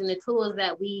through using the tools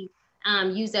that we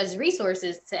use as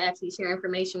resources to actually share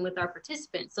information with our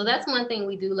participants. So that's one thing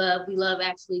we do love. We love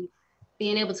actually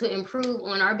being able to improve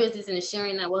on our business and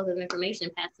sharing that wealth of information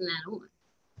and passing that on.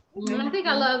 And I think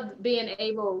I love being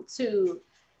able to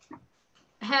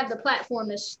have the platform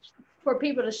for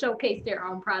people to showcase their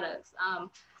own products.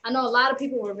 I know a lot of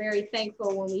people were very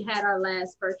thankful when we had our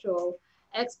last virtual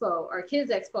Expo or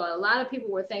Kids Expo, a lot of people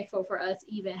were thankful for us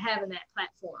even having that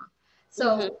platform.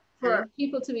 So for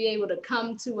people to be able to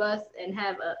come to us and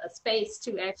have a space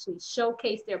to actually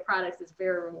showcase their products is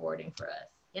very rewarding for us.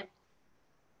 Yep.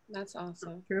 That's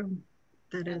awesome. True.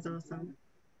 That is awesome.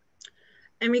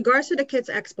 In regards to the Kids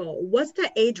Expo, what's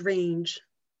the age range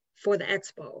for the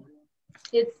Expo?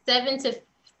 It's 7 to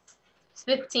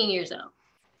 15 years old.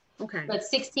 Okay. But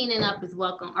 16 and up is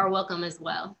welcome as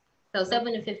well. So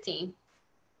 7 to 15.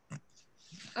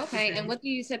 Okay. And what do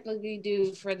you typically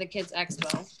do for the Kids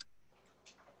Expo?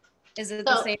 Is it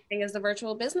the same thing as the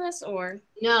virtual business or?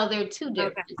 No, they're two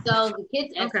different. Okay. So the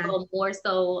Kids Expo more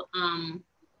so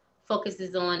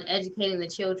focuses on educating the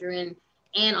children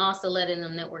and also letting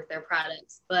them network their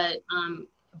products, but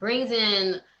brings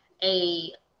in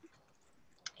a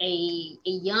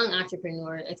young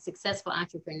entrepreneur, a successful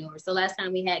entrepreneur. So last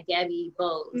time we had Gabby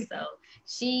Bowes. So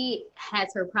she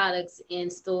has her products in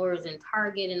stores and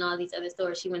Target and all these other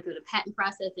stores. She went through the patent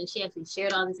process and she actually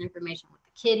shared all this information with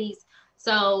the kiddies.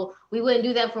 So we wouldn't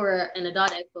do that for an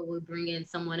adult expo. We'd bring in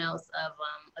someone else of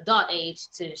adult age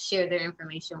to share their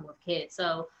information with kids.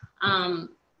 So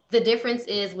the difference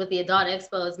is with the adult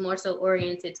expo is more so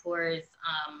oriented towards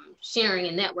sharing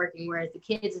and networking, whereas the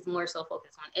kids is more so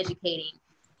focused on educating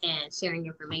and sharing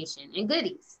information and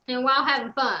goodies. And while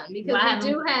having fun, because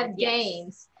we do have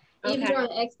games, even during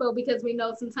the expo, because we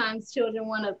know sometimes children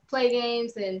want to play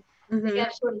games and they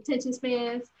got short attention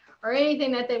spans or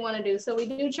anything that they want to do. So we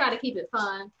do try to keep it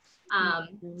fun.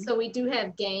 So we do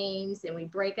have games and we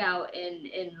break out and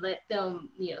let them,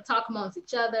 talk amongst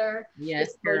each other,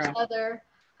 explore each other.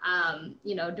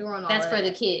 During all that's for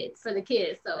the kids. For the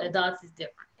kids. So adults is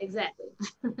different. Exactly.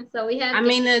 So we have. I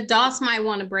mean, the adults might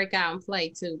want to break out and play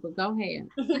too, but go ahead.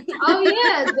 Oh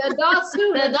yeah, the adults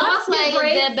too. The adults play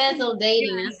Debezelled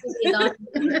Dating.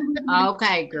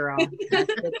 Okay, girl.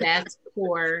 That's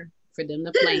for them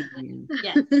to play in.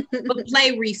 Yeah, but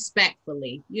play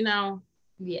respectfully. Yeah,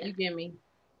 you get me.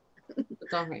 But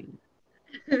go ahead.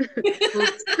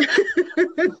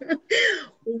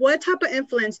 What type of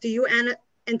influence do you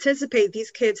anticipate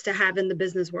these kids to have in the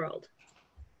business world?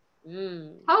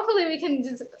 Hopefully we can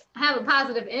just have a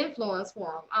positive influence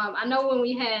for them. I know when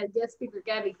we had guest speaker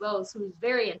Gabby Bowes, who's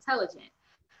very intelligent,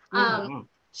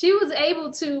 she was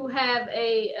able to have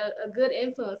a good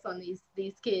influence on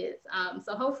these kids.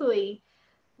 So hopefully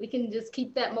we can just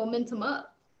keep that momentum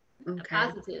up.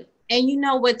 Positive. And you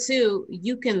know what too,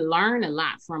 you can learn a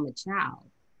lot from a child.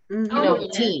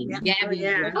 Teen. Gabby.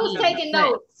 Who's taking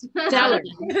notes? Tell her.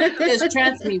 Because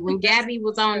trust me, when Gabby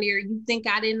was on there, you think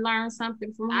I didn't learn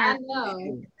something from her? I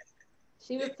know.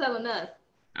 She was telling us.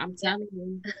 I'm telling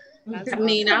you. I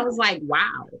mean, I was like,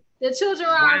 wow. The children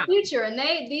are our future, and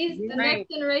the next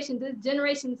generation, this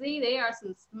Generation Z, they are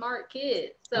some smart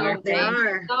kids. So they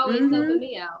are always helping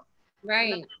me out.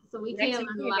 Right. So we can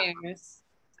learn a lot.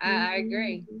 I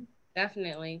agree.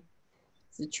 Definitely.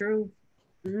 It's the truth.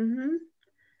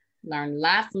 Learn a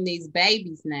lot from these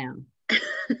babies now.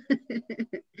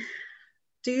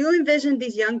 Do you envision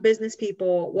these young business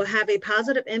people will have a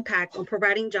positive impact on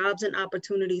providing jobs and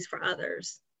opportunities for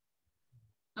others?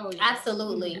 Oh, yeah.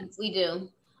 Absolutely. We do.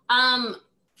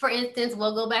 For instance,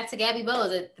 we'll go back to Gabby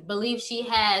Bowes. I believe she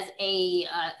has a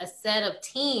set of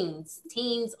teens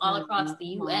all across the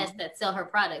U.S. that sell her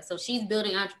products. So she's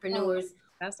building entrepreneurs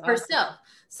herself.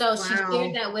 So she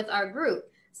shared that with our group.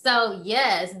 So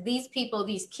yes, these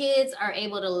kids are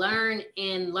able to learn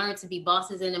to be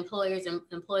bosses and employers and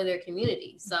employ their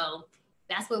community. So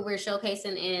that's what we're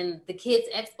showcasing in the Kids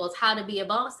Expos, how to be a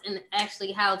boss and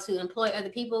actually how to employ other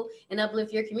people and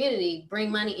uplift your community,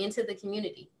 bring money into the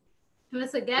community.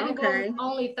 Mr. Gabby Bowles is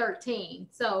only 13.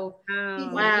 So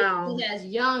she has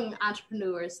young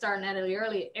entrepreneurs starting at an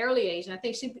early age. And I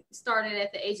think she started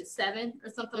at the age of 7 or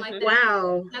something like that.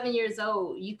 Wow. 7 years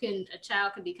old, a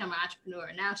child can become an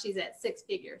entrepreneur. Now she's at 6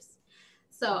 figures.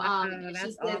 So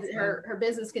she says her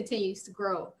business continues to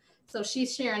grow. So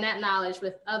she's sharing that knowledge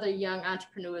with other young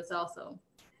entrepreneurs also.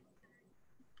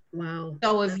 Wow.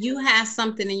 So if you have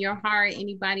something in your heart,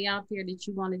 anybody out there that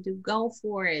you want to do, go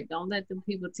for it. Don't let the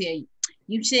people tell you,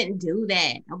 you shouldn't do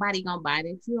that. Nobody gonna buy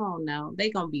it. You don't know. They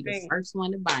gonna be the first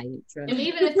one to buy it. Trust and me.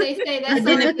 Even if they say that's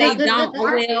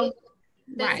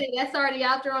that's already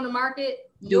out there on the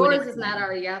market, yours is not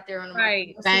already out there on the market.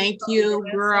 Right. Thank you,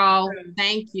 girl.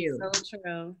 Thank you. So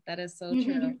true. That is so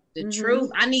true. The truth.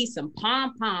 I need some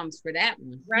pom-poms for that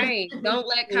one. Right. Don't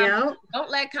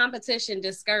let competition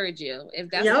discourage you. If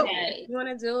that's what you want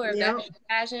to do, or if that's your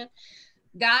passion,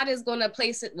 God is going to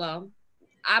place it. Well,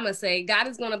 I'm going to say God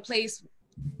is going to place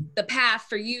the path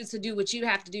for you to do what you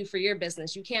have to do for your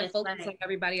business. You can't focus on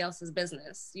everybody else's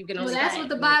business. You can only. Well, that's what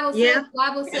the Bible says. Yeah.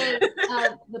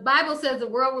 The Bible says the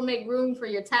world will make room for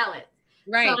your talent.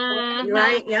 Right. So,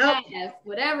 right. Yep.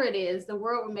 Whatever it is, the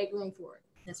world will make room for it.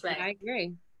 That's right. I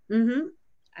agree. Mm-hmm.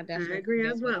 I agree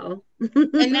as well.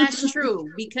 And that's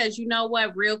true, because you know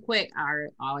what, real quick, I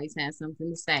always have something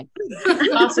to say.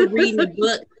 I'm also reading a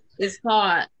book. It's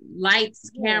called Lights,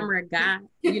 Camera, God.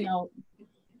 You know,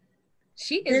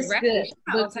 she is good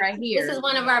book right here. This is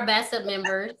one of our BASSA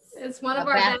members. It's one of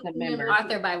our BASSA members.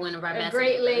 Authored by one of our BASSA members. A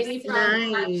great lady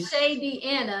from Shay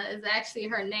Deanna is actually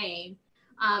her name.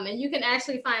 And you can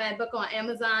actually find that book on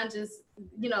Amazon. Just,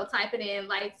 type it in,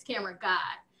 Lights, Camera, God.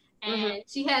 And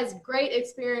she has great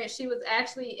experience. She was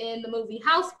actually in the movie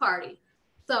House Party.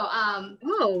 So,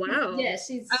 oh, wow. Yeah,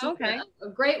 she's a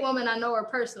great woman. I know her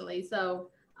personally. So,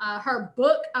 her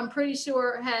book, I'm pretty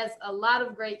sure, has a lot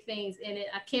of great things in it.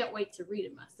 I can't wait to read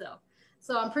it myself.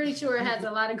 So, I'm pretty sure it has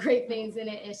a lot of great things in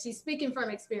it. And she's speaking from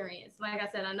experience. Like I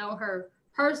said, I know her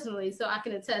personally, so I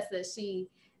can attest that she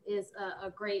is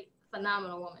a great,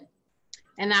 phenomenal woman.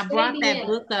 And I brought that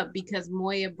book up because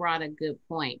Moya brought a good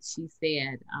point. She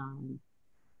said,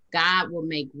 God will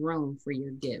make room for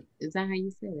your gift. Is that how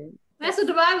you said it? That's what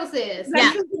the Bible says.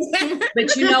 Yeah.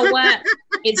 But you know what?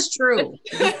 It's true,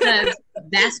 because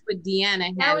that's what Deanna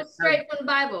had. That was straight from the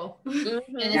Bible.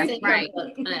 That's right.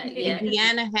 And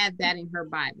Deanna had that in her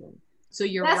Bible. So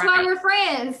that's right. Why we're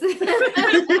friends. So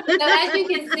as you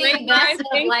can see, BASSA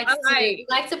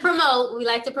likes to promote. We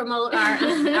like to promote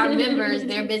our members,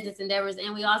 their business endeavors,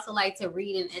 and we also like to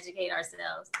read and educate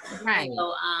ourselves. Right.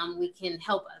 So we can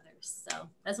help others. So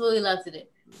that's what we love to do.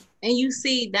 And you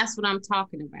see, that's what I'm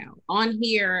talking about. On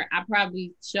here, I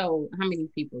probably show how many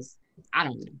people's, I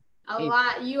don't know. A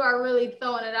lot. You are really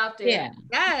throwing it out there. Yeah.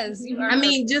 Yes. I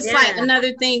mean, just like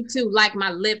another thing too, like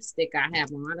my lipstick I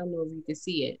have on. I don't know if you can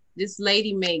see it. This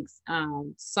lady makes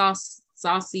saucy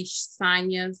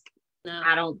Sanyas. No.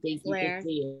 I don't think you can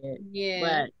see it. Yeah.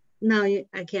 But no,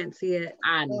 I can't see it.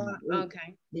 I know.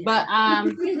 Okay. Yeah. But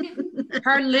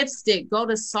her lipstick, go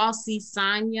to Saucy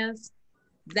Sanyas.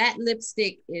 That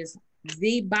lipstick is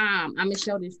the bomb. I'm gonna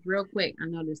show this real quick. I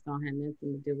know this don't have nothing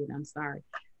to do with it. I'm sorry.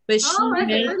 But she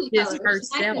made this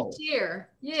herself.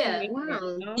 Yeah.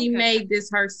 Wow. She made this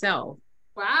herself.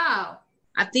 Wow.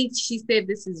 I think she said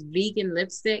this is vegan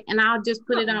lipstick, and I'll just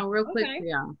put it on real quick for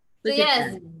y'all. So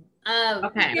yes,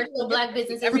 Virtual Black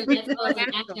Business Expo is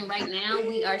in action right now.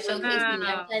 We are showcasing and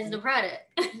advertising the product.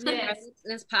 Yes,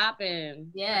 it's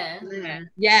popping. Yeah.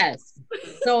 Yes.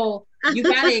 So you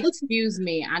gotta excuse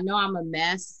me. I know I'm a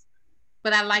mess,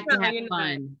 but I like to have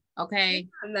fun. Okay.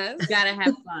 You gotta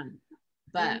have fun.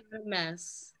 But a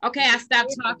mess. Okay, I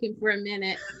stopped talking for a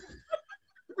minute.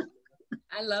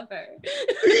 I love her.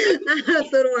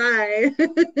 So do I.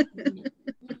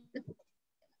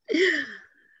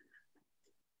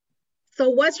 So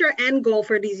what's your end goal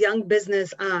for these young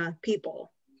business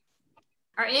people?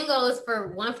 Our end goal is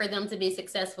for them to be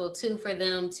successful, two, for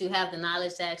them to have the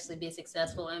knowledge to actually be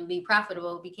successful and be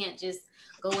profitable. We can't just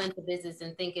go into business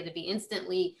and think it'll be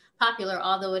instantly popular,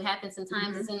 although it happens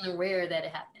sometimes. It's in the rare that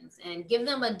it happens, and give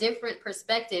them a different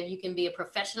perspective. You can be a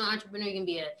professional entrepreneur. You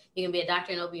can be a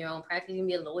doctor and open your own practice. You can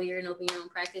be a lawyer and open your own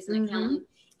practice, an accountant.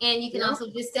 And you can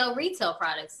also just sell retail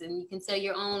products, and you can sell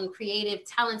your own creative,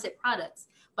 talented products.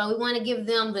 But we want to give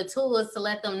them the tools to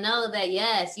let them know that,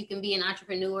 yes, you can be an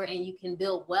entrepreneur and you can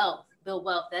build wealth. Build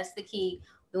wealth. That's the key.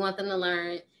 We want them to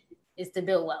learn is to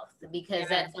build wealth, because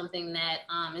that's something that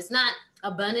is not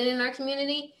abundant in our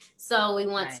community. So we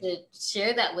want to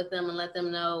share that with them and let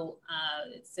them know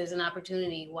there's an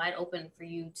opportunity wide open for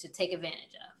you to take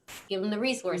advantage of. Give them the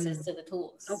resources to the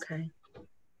tools. Okay.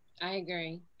 I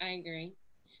agree.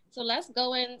 So let's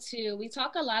go into, we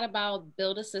talk a lot about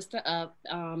Build a Sister Up.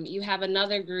 You have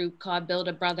another group called Build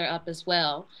a Brother Up as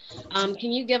well.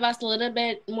 Can you give us a little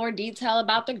bit more detail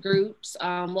about the groups?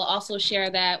 We'll also share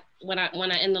that when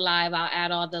I end the live, I'll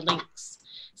add all the links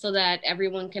so that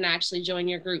everyone can actually join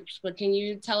your groups. But can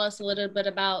you tell us a little bit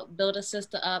about Build a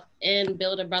Sister Up and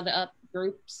Build a Brother Up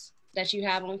groups that you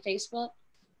have on Facebook?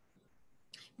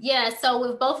 Yeah, so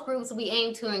with both groups, we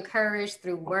aim to encourage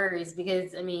through words,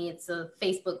 because, I mean, it's a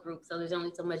Facebook group, so there's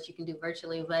only so much you can do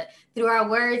virtually. But through our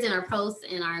words and our posts,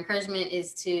 and our encouragement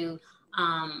is to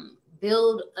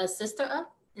build a sister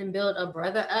up and build a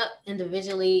brother up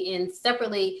individually and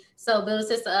separately. So Build a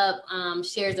Sister Up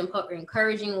shares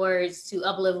encouraging words to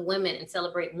uplift women and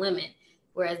celebrate women,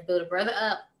 whereas Build a Brother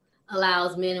Up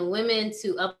allows men and women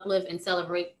to uplift and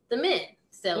celebrate the men.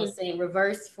 So same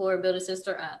reverse for Build a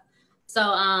Sister Up. So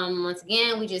once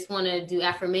again, we just want to do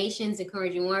affirmations,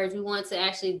 encouraging words. We want to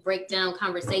actually break down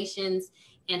conversations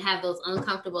and have those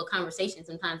uncomfortable conversations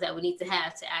sometimes that we need to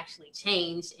have to actually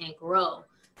change and grow.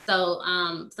 So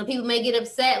some people may get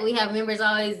upset. We have members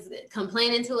always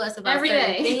complaining to us about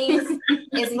certain things.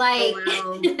 It's like,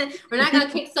 we're not going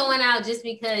to kick someone out just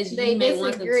because they may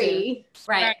want them to.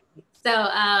 Right.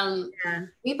 So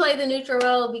we play the neutral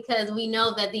role because we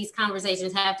know that these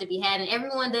conversations have to be had, and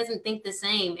everyone doesn't think the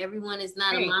same. Everyone is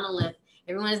not a monolith.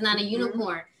 Everyone is not a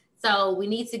unicorn. So we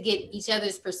need to get each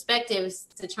other's perspectives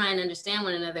to try and understand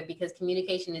one another, because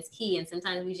communication is key. And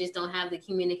sometimes we just don't have the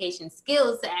communication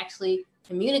skills to actually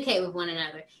communicate with one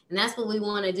another. And that's what we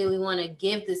want to do. We want to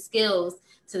give the skills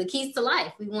to the keys to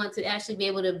life. We want to actually be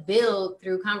able to build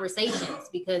through conversations,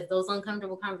 because those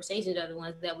uncomfortable conversations are the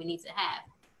ones that we need to have.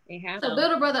 So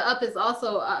Build a Brother Up is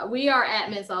also, we are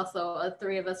admins also,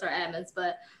 3 of us are admins,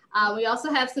 but we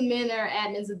also have some men that are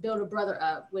admins of Build a Brother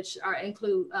Up, which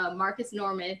include Marcus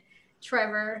Norman,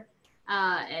 Trevor,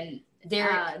 and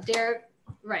Derek.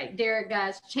 Right, Derek,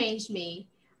 guys, changed me.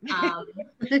 Those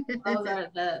are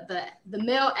the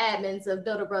male admins of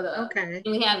Build a Brother Up. Okay.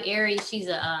 And we have Ari. She's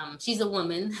a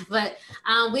woman, but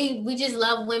we just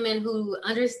love women who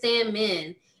understand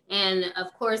men, and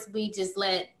of course we just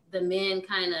let the men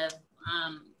kind of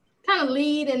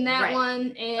lead in that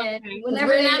one. And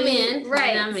whenever they need,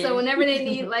 so whenever they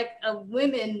need like a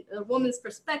woman's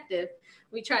perspective,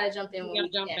 we try to jump in when we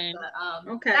can.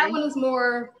 But, that one is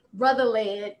more brother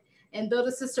led, and Build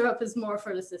a Sister Up is more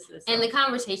for the sisters. So. And the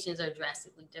conversations are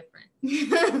drastically different.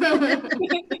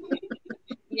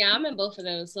 Yeah, I'm in both of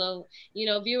those. So,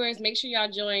 viewers, make sure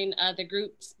y'all join the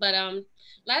groups. But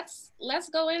let's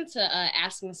go into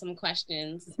asking some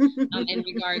questions in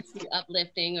regards to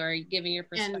uplifting or giving your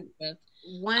perspective.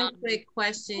 And one quick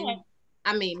question.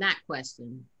 I mean, not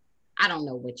question. I don't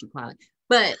know what you call it,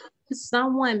 but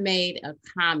someone made a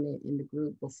comment in the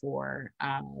group before.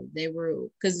 They were,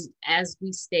 because as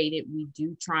we stated, we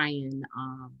do try and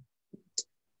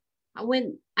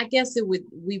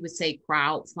we would say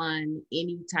crowdfund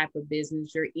any type of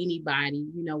business or anybody.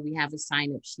 We have a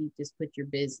sign up sheet, just put your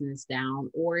business down,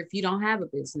 or if you don't have a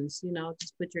business,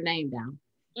 just put your name down.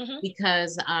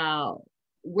 Because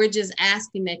we're just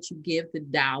asking that you give the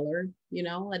 $1,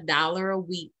 $1 a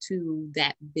week to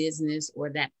that business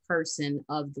or that person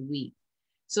of the week.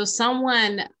 So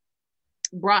someone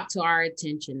brought to our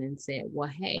attention and said, well,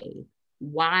 hey,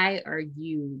 why are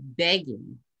you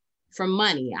begging for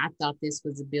money? I thought this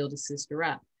was a Build a Sister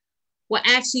Up. Well,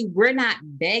 actually, we're not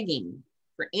begging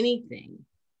for anything.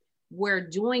 We're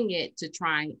doing it to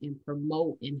try and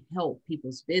promote and help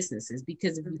people's businesses.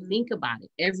 Because if you think about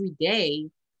it, every day,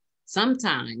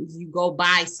 sometimes you go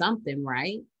buy something,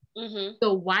 right?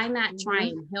 So why not try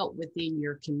and help within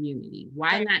your community?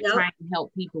 Why not try and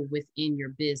help people within your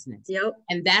business?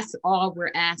 And that's all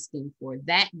we're asking for.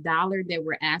 That $1 that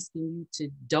we're asking you to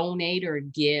donate or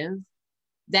give,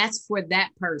 that's for that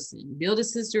person. Build a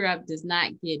Sister Up does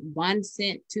not get 1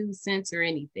 cent, 2 cents, or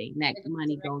anything. That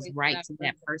money goes right to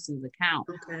that person's account.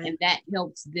 And that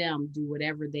helps them do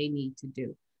whatever they need to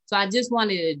do. So I just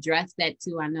wanted to address that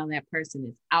too. I know that person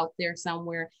is out there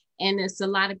somewhere, and it's a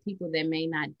lot of people that may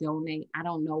not donate. I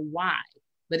don't know why,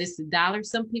 but it's $1.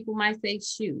 Some people might say,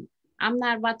 shoot, I'm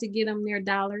not about to get them their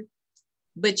 $1.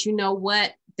 But you know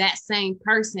what? That same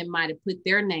person might have put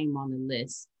their name on the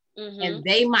list. And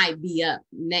they might be up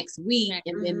next week,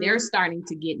 and then they're starting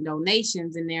to get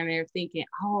donations, and they're thinking,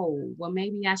 oh, well,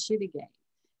 maybe I should have gave.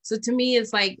 So to me,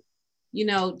 it's like,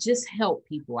 just help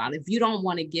people out. If you don't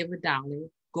want to give $1,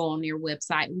 go on their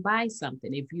website and buy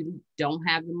something. If you don't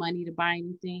have the money to buy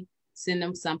anything, send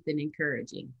them something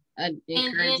encouraging. And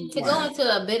to go into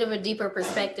a bit of a deeper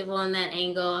perspective on that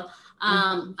angle,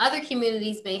 other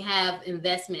communities may have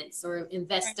investments or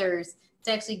investors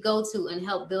to actually go to and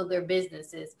help build their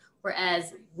businesses,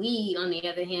 whereas we, on the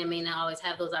other hand, may not always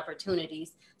have those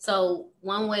opportunities. So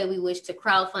one way we wish to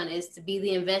crowdfund is to be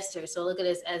the investor. So look at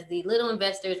us as the little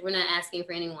investors. We're not asking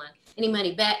for any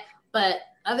money back, but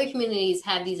other communities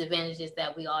have these advantages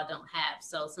that we all don't have.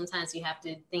 So sometimes you have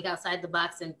to think outside the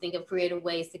box and think of creative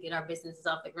ways to get our businesses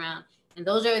off the ground. And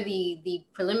those are the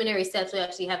preliminary steps we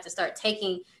actually have to start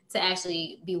taking to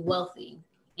actually be wealthy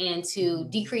and to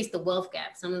decrease the wealth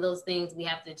gap. Some of those things we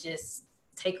have to just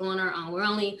take on our own. We're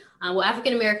only,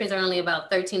 African Americans are only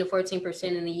about 13 to 14%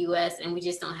 in the US, and we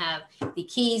just don't have the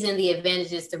keys and the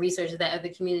advantages to research that other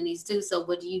communities do. So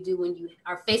what do you do when you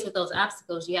are faced with those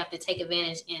obstacles? You have to take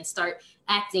advantage and start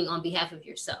acting on behalf of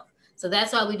yourself. So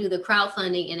that's why we do the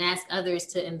crowdfunding and ask others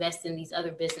to invest in these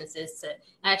other businesses to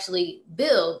actually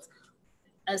build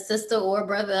a sister or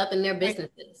brother up in their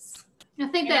businesses. I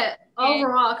think that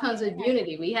overall comes with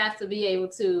unity. We have to be able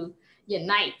to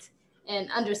unite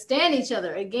and understand each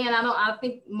other. Again, I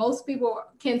think most people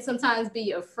can sometimes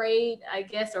be afraid, I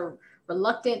guess, or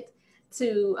reluctant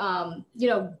to,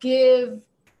 give.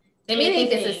 They may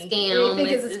think it's a scam. They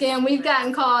think it's a scam. We've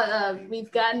gotten called. We've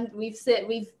gotten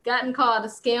called a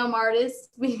scam artist.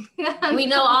 We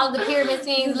know all the pyramid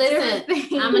schemes. Listen,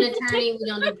 I'm an attorney. We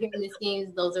don't do pyramid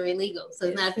schemes. Those are illegal. So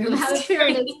it's not a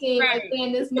pyramid scheme. Right.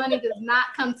 Again, this money does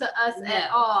not come to us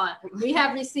at all. We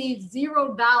have received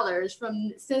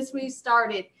 $0 since we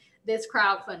started this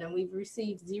crowdfunding. We've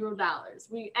received $0.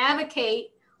 We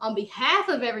advocate on behalf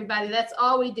of everybody. That's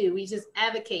all we do. We just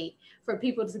advocate for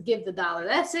people to give the $1.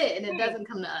 That's it. And it doesn't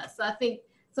come to us. So I think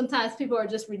sometimes people are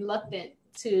just reluctant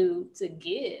to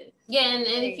give. Yeah. And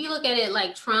if you look at it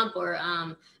like Trump or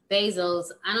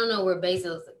Bezos, I don't know where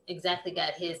Bezos exactly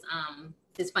got his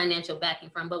financial backing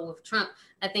from, but with Trump,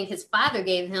 I think his father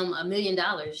gave him $1 million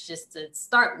just to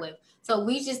start with. So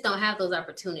we just don't have those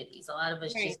opportunities. A lot of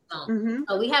us just don't. Mm-hmm.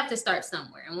 So we have to start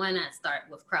somewhere. And why not start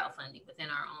with crowdfunding within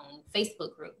our own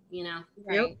Facebook group,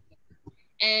 Right. Yep.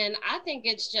 And I think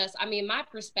it's just, my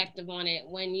perspective on it,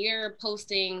 when you're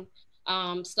posting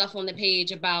stuff on the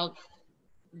page about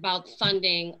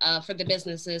funding for the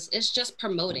businesses, it's just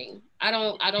promoting. I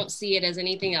don't see it as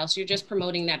anything else. You're just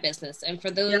promoting that business. And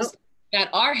for those that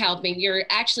are helping, you're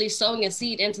actually sowing a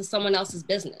seed into someone else's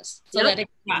business so that it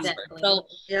can prosper. Exactly.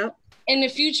 So in the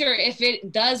future, if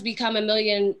it does become $1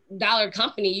 million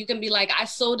company, you can be like, I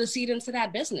sowed a seed into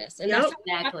that business. And that's how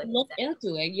you have to look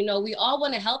into it. We all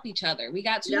want to help each other. We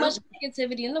got too much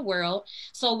negativity in the world.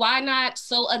 So why not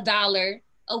sow $1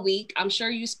 a week? I'm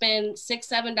sure you spend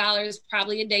 $6, $7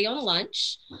 probably a day on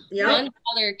lunch.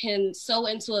 $1 can sow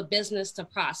into a business to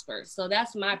prosper. So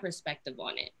that's my perspective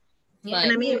on it. Yeah,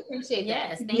 but, and appreciate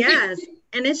that. Thank you.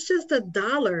 And it's just $1.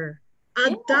 $1.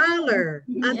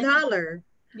 $1.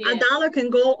 Yeah. $1 can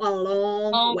go a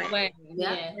long way.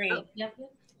 Yeah. Right. Yep.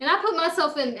 And I put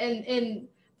myself in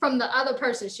from the other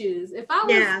person's shoes. If I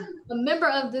was a member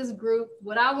of this group,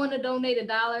 would I want to donate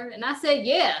 $1? And I said,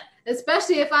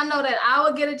 especially if I know that I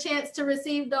would get a chance to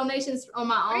receive donations on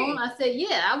my own. I said,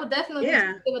 I would definitely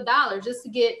give $1 just to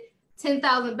get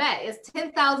 10,000 back. It's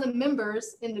 10,000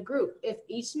 members in the group. If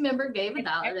each member gave $1,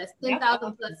 that's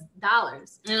 10,000 plus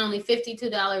dollars. And only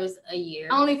 $52 a year.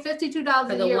 Only $52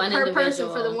 a year per person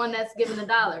for the one that's given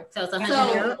 $1. So it's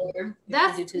 $100.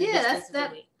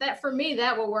 That for me,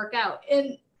 that will work out.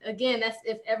 And again, that's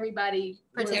if everybody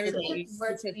were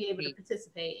to be able to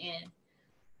participate in.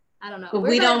 I don't know. But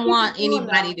we don't want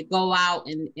anybody to go out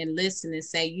and listen and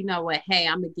say, you know what, hey,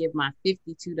 I'm going to give my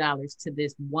 $52 to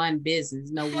this one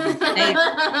business. No, we said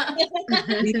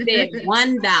 $1.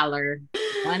 $1.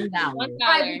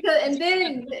 Right, and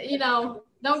then,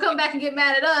 don't come back and get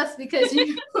mad at us because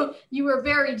you were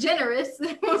very generous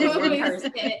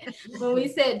when we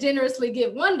said generously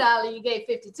give $1, you gave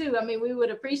 52. We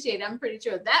would appreciate it. I'm pretty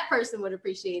sure that person would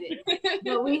appreciate it.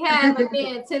 But we have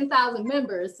again 10,000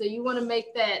 members, so you want to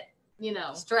make that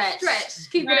stretch.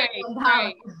 Keep it at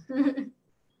 $1.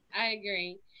 I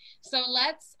agree. So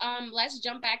let's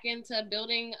jump back into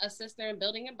building a sister and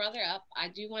building a brother up. I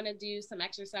do want to do some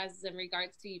exercises in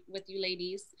regards to with you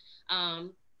ladies.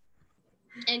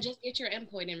 And just get your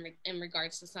input in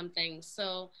regards to some things.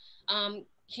 So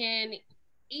can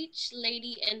each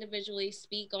lady individually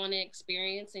speak on an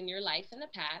experience in your life in the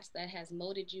past that has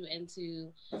molded you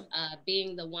into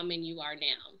being the woman you are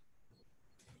now?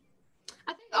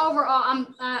 I think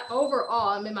overall,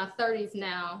 I'm in my 30s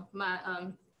now, my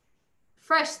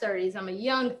fresh 30s. I'm a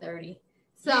young 30.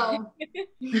 So,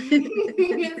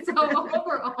 so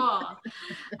overall,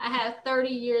 I have 30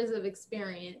 years of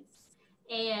experience.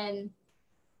 And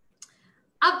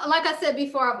like I said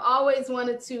before, I've always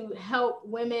wanted to help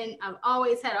women. I've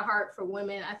always had a heart for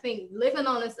women. I think living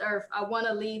on this earth, I want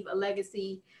to leave a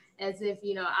legacy as if,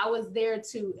 I was there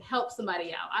to help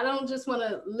somebody out. I don't just want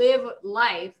to live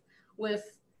life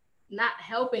with not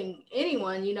helping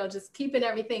anyone, just keeping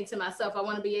everything to myself. I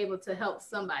want to be able to help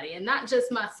somebody, and not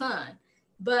just my son,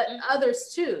 but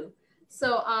others too.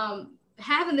 So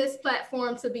having this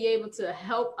platform to be able to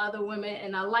help other women,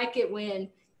 and I like it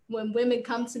when women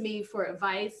come to me for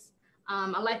advice.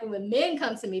 I like it when men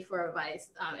come to me for advice.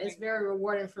 It's very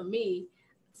rewarding for me.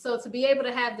 So to be able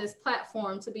to have this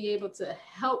platform, to be able to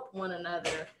help one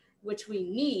another, which we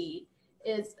need,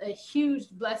 is a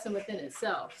huge blessing within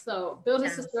itself. So Build a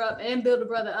Sister Up and Build a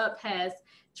Brother Up has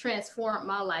transformed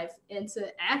my life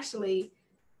into actually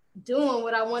doing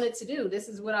what I wanted to do. This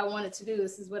is what I wanted to do.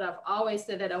 This is what I've always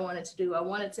said that I wanted to do. I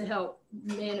wanted to help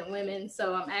men and women.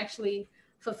 So I'm actually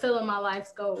fulfilling my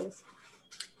life's goals.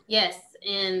 Yes.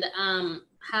 And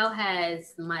how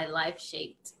has my life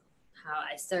shaped how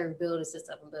I serve, build a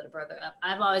sister up and build a brother up.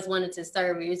 I've always wanted to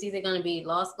serve. It was either going to be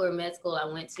law school or med school I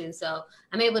went to. So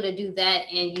I'm able to do that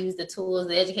and use the tools,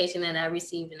 the education that I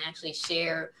received, and actually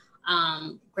share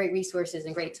great resources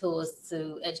and great tools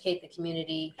to educate the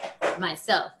community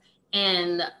myself.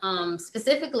 And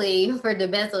specifically for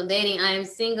Debezelled Dating, I am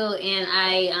single, and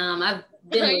I've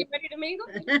been. Are you ready to mingle?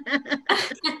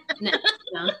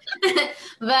 no.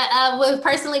 But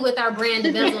personally with our brand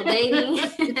Debezelled Dating,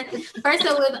 first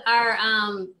of all, with our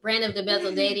brand of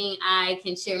Debezelled Dating, I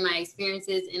can share my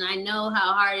experiences, and I know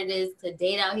how hard it is to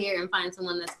date out here and find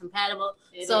someone that's compatible.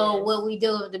 What we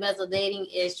do with Debezelled Dating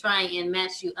is try and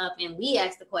match you up, and we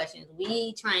ask the questions.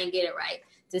 We try and get it right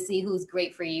to see who's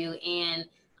great for you. And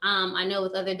I know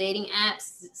with other dating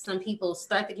apps, some people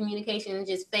start the communication and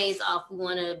just phase off. We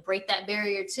want to break that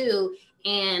barrier too,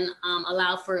 and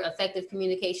allow for effective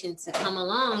communication to come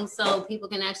along so people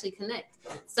can actually connect.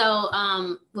 So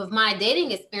with my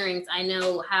dating experience, I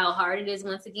know how hard it is,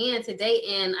 once again, to date,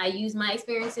 and I use my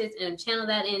experiences and channel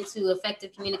that into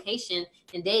effective communication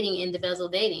and dating in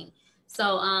Debezelled Dating.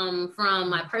 So from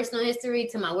my personal history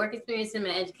to my work experience and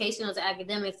my educational to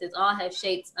academics, it all have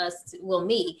shaped us,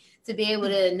 me, to be able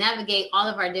to navigate all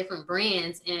of our different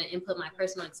brands and input my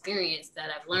personal experience that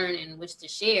I've learned and wish to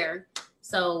share,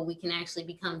 so we can actually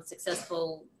become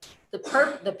successful. The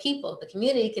people, the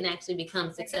community can actually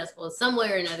become successful some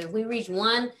way or another. If we reach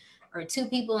 1 or 2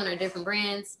 people in our different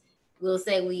brands, we'll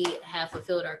say we have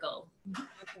fulfilled our goal.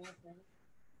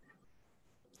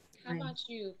 How about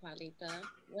you, Paulita?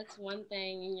 What's one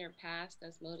thing in your past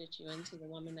that's molded you into the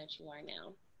woman that you are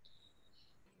now?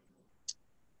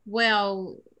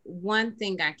 Well, one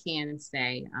thing I can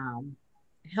say,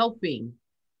 helping.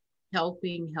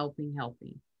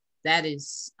 That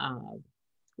is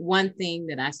one thing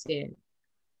that I said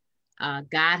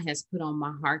God has put on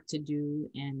my heart to do,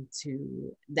 and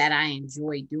that I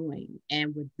enjoy doing.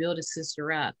 And with Build a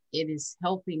Sister Up, it is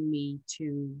helping me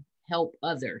to help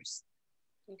others.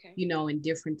 Okay. You know, in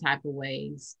different type of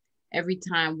ways. Every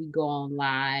time we go on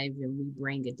live and we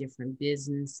bring a different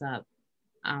business up,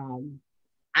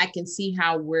 I can see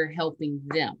how we're helping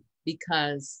them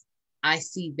because I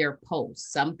see their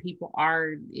posts. Some people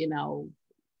are, you know,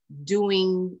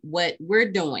 doing what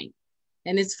we're doing,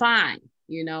 and it's fine.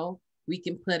 You know, we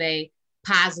can put a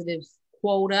positive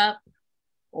quote up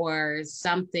or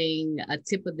something, a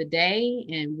tip of the day,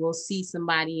 and we'll see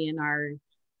somebody in our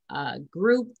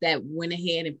group that went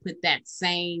ahead and put that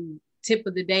same tip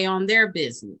of the day on their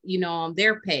business, you know, on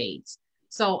their page.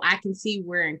 So I can see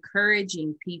we're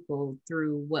encouraging people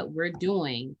through what we're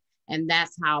doing. And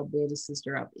that's how Build a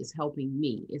Sister Up is helping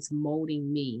me. It's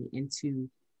molding me into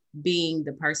being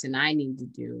the person I need to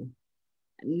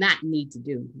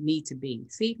be.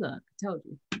 See, look, I told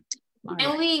you.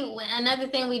 And another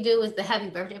thing we do is the happy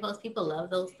birthday posts. People love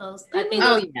those posts. I think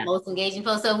those are the most engaging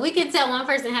posts. So if we can tell one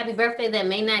person happy birthday that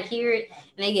may not hear it,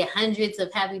 and they get hundreds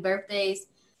of happy birthdays,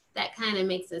 that kind of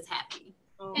makes us happy.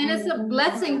 And it's a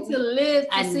blessing to live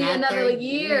to see another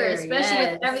year,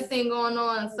 especially with everything going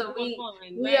on. So we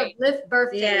uplift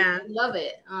birthdays. Yeah. We love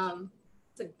it.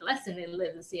 It's a blessing to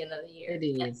live to see another year. It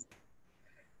is.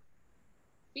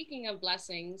 Speaking of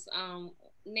blessings,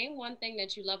 name one thing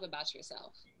that you love about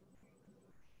yourself.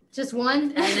 Just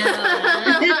one?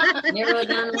 I know. Narrow it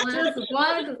down to one. Just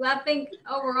one, because I think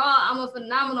overall I'm a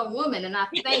phenomenal woman, and I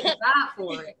thank God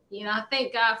for it. You know, I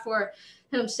thank God for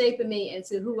Him shaping me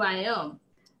into who I am.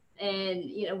 And,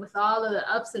 you know, with all of the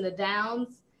ups and the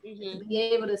downs, to be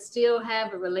able to still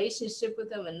have a relationship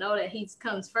with Him and know that He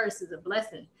comes first is a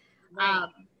blessing. Right.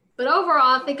 But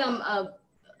overall, I think I'm a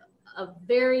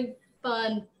very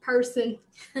fun person.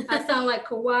 I sound like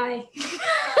Kawhi.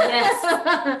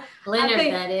 Yes. Leonard,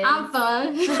 that is. I'm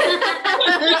fun.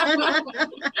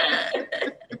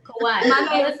 Kawhi,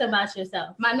 tell us about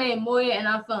yourself. My name Moya, and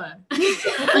I'm fun.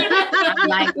 I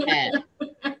like that.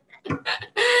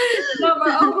 No,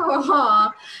 but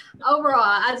overall,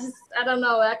 I don't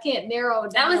know. I can't narrow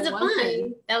it down. That was the fun.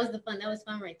 Thing. That was the fun. That was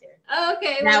fun right there. Oh,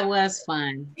 okay. That was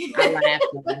fun. I laughed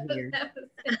over here.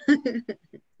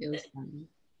 It was fun.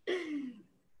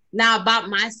 Now about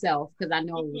myself, because I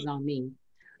know it was on me.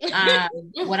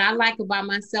 What I like about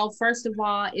myself, first of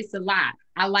all, it's a lot.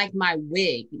 I like my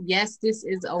wig. Yes, this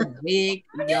is a wig,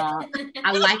 y'all.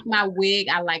 I like my wig.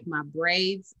 I like my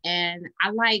braids, and I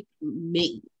like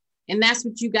me. And that's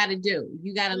what you got to do.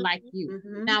 You got to like you.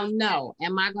 Mm-hmm. Now, no,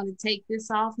 am I going to take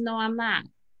this off? No, I'm not.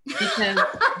 Because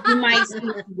you might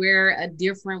wear a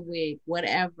different wig,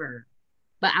 whatever.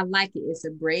 But I like it. It's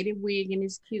a braided wig and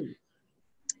it's cute.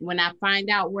 When I find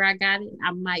out where I got it,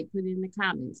 I might put it in the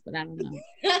comments, but I don't know.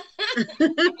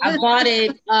 I bought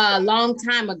it a long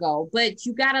time ago, but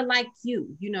you gotta like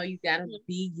you. You know, you gotta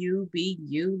be you,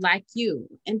 like you,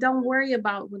 and don't worry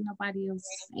about what nobody else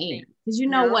is saying. Because you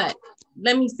know what?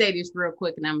 Let me say this real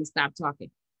quick, and I'm gonna stop talking.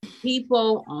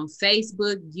 People on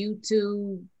Facebook,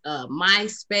 YouTube,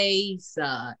 MySpace,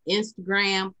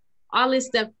 Instagram, all this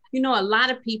stuff. You know, a lot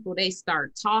of people, they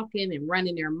start talking and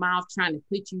running their mouth trying to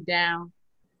put you down.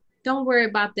 Don't worry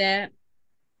about that.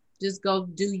 Just go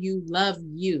do you, love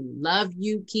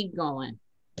you, keep going.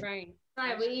 Right.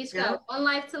 Right. We each got one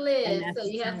life to live, so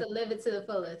you have to live it to the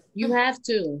fullest. You have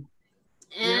to.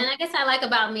 And I guess I like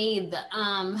about me the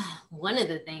one of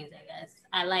the things I guess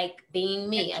I like being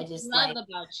me. I just love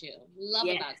about you. Love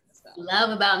about yourself. Love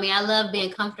about me. I love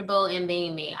being comfortable and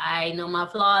being me. I know my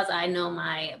flaws. I know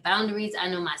my boundaries. I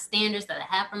know my standards that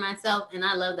I have for myself, and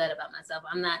I love that about myself.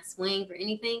 I'm not swaying for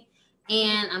anything,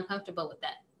 and I'm comfortable with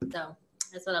that. So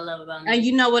that's what I love about me. And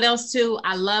you know what else too?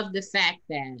 I love the fact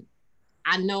that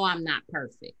I know I'm not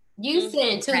perfect. You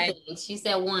said two things. You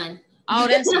said one. Oh,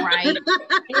 that's right.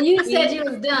 And you said you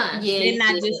was done. Yeah, didn't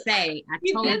I just say? I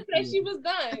told you. Say she was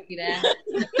done. See that?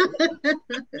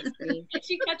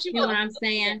 She cut you know off. what I'm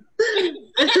saying?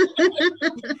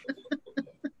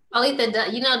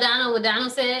 Alita, you know Donald, what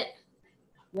Donald said?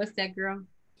 What's that, girl?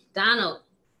 Donald.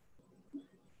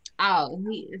 Oh,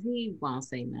 he won't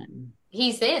say nothing.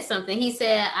 He said something. He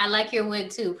said, "I like your wig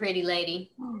too, pretty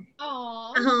lady."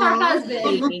 Oh, her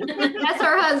husband. That's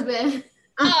her husband.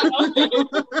 Oh.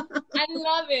 I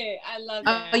love it. I love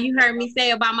it. Oh, you heard me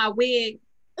say about my wig.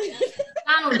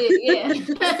 Donald did, yeah.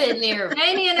 Sitting there.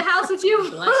 Ain't he in the house with you?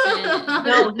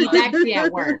 No, he's actually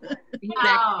at work. He's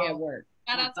actually at work.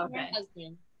 Shout out to my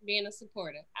husband being a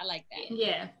supporter. I like that.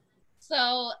 Yeah.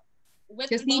 So,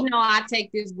 because he know I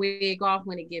take this wig off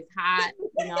when it gets hot.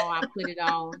 You know, I put it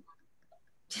on.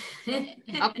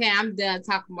 Okay, I'm done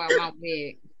talking about my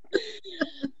wig.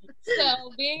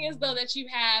 So, being as though that you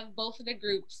have both of the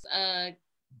groups,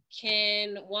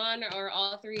 can one or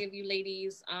all three of you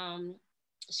ladies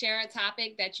share a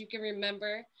topic that you can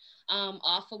remember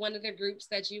off of one of the groups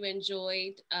that you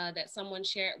enjoyed, that someone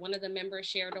shared, one of the members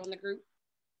shared on the group?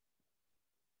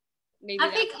 Maybe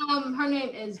I think her name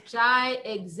is Jai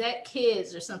Exec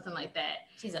Kids or something like that.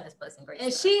 She's always posting great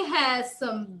and stuff. She has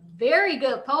some very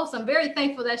good posts. I'm very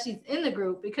thankful that she's in the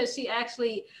group because she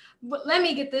actually, let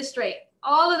me get this straight.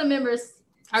 All of the members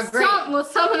are great.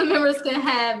 Some of the members can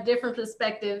have different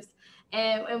perspectives,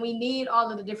 and we need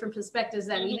all of the different perspectives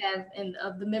that we have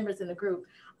of the members in the group.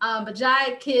 But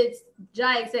Jai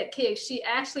Exec Kids, she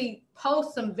actually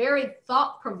posts some very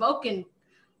thought-provoking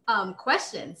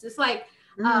questions. It's like,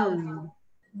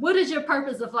 what is your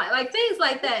purpose of life? Like things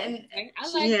like that. And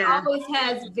she always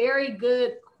has very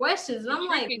good questions. And I'm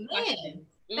like, man,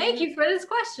 thank you for this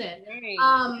question.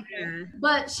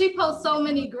 But she posts so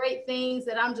many great things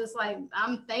that I'm just like,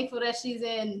 I'm thankful that she's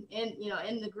in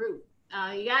the group.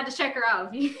 You got to check her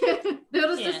out. If you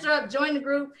build a sister up, join the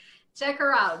group, check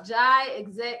her out. Jai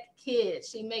Exec Kids.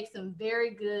 She makes some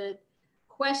very good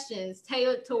questions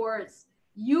tailored towards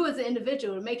you as an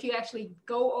individual to make you actually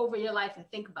go over your life and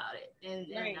think about it. And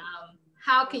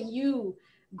how can you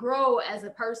grow as a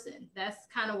person? That's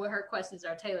kind of what her questions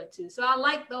are tailored to. So I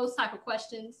like those type of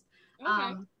questions.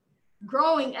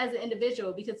 Growing as an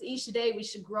individual, because each day we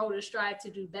should grow to strive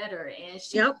to do better. And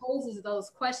she poses those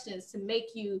questions to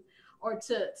make you, or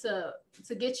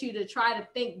to get you to try to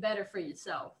think better for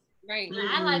yourself. Right.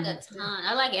 I like a ton.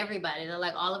 I like everybody. I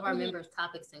like all of our members'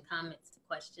 topics and comments,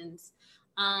 questions.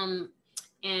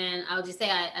 And I'll just say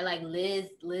I like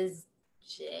Liz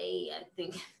J, I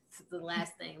think is the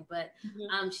last name, but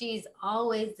she's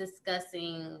always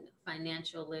discussing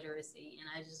financial literacy, and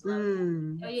I just love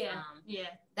it.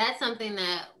 That's something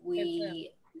that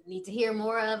we need to hear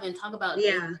more of and talk about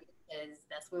because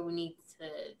that's where we need to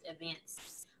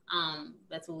advance.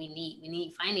 That's what we need. We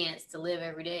need finance to live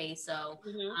every day. So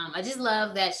I just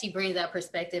love that she brings that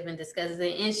perspective and discusses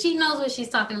it. And she knows what she's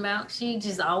talking about. She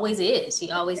just always is.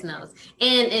 She always knows.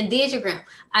 And Deidre Graham,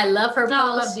 I love her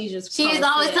posts. She is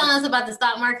always telling us about the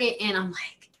stock market. And I'm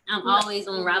like, I'm always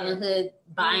on Robinhood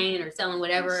buying or selling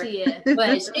whatever.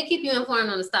 But she'll keep you informed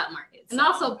on the stock market. And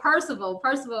also Percival,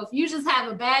 if you just have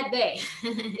a bad day,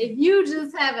 if you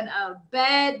just having a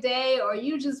bad day or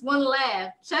you just want to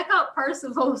laugh, check out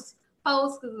Percival's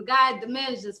post because the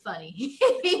man is just funny.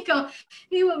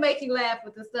 he will make you laugh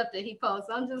with the stuff that he posts.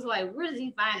 I'm just like, where does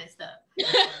he find his stuff?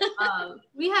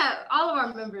 We have all of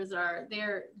our members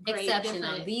they're great,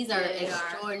 exceptional. These are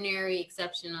extraordinary,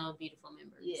 exceptional, beautiful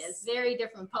members. Yes, very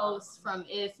different posts from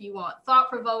if you want thought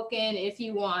provoking, if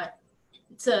you want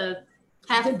to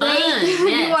have debate. fun.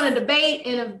 Yes. You want to debate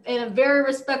in a very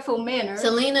respectful manner.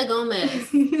 Selena Gomez.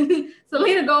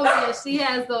 Selena Gomez, she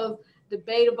has those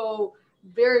debatable,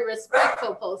 very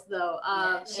respectful posts though.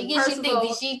 She gets you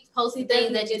thinking. She posts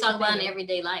things that you talk about in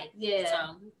everyday life. Yeah.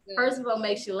 So personal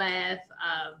makes you laugh.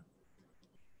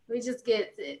 We just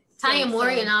get Tanya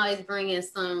Morgan always bringing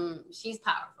some. She's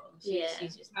powerful.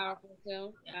 She's just powerful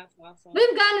too. Yeah. That's awesome.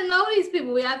 We've gotten to know these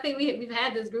people. I think we've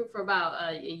had this group for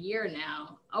about a year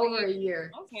now, over a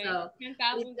year. Okay, so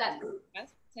 10,000.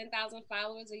 That's 10,000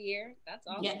 followers a year. That's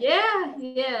awesome.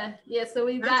 Yeah. So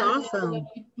we've got awesome.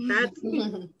 That's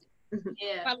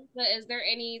yeah. Palisa, is there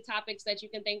any topics that you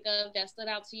can think of that stood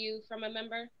out to you from a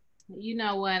member? You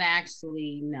know what?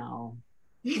 Actually, no.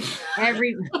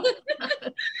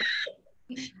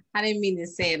 I didn't mean to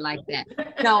say it like that.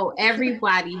 No,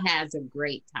 everybody has a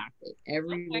great topic.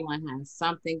 Everyone has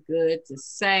something good to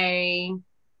say,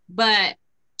 but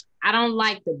I don't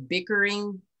like the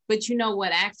bickering. But you know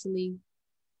what? Actually,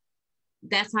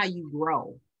 that's how you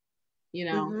grow. You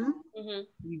know,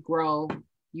 you grow,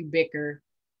 you bicker,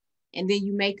 and then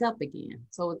you make up again.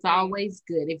 So it's always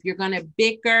good. If you're gonna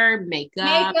bicker, make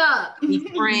up. Be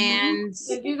friends.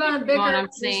 If you're gonna bicker,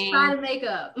 just try to make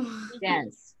up.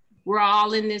 Yes. We're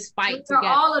all in this fight together. We're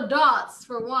all adults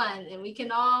for one, and we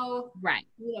can all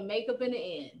make up in the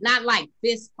end. Not like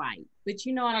fist fight, but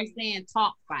you know what I'm saying?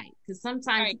 Talk fight. Because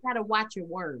sometimes you gotta watch your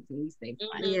words when you say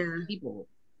fight. People,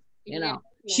 you know.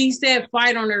 She said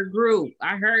fight on her group.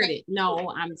 I heard it.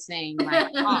 No, I'm saying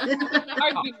like talk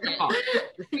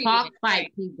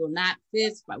fight people, not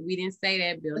fist fight. We didn't say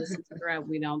that, Bill.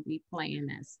 We don't be playing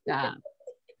that stuff.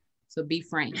 So be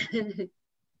friends.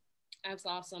 That's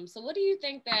awesome. So what do you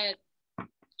think that,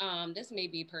 this may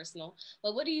be personal,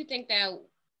 but what do you think that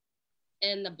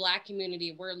in the Black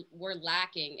community we're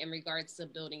lacking in regards to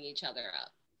building each other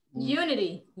up?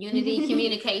 Unity,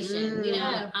 communication,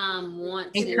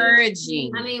 want to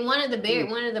encouraging. I mean, one of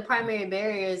the primary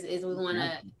barriers is we want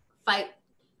to fight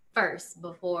first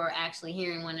before actually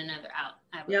hearing one another out.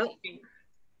 I believe.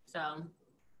 So,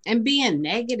 and being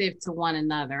negative to one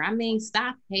another. I mean,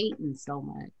 stop hating so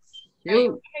much. I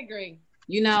agree.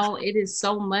 You know, it is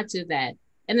so much of that.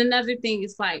 And another thing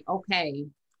is like, okay,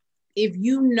 if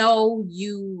you know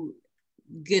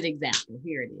good example,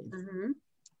 here it is.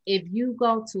 If you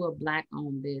go to a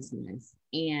Black-owned business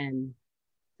and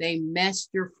they messed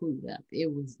your food up,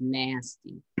 it was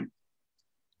nasty.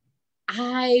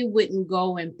 I wouldn't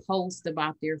go and post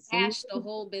about their food. Ash the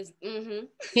whole business.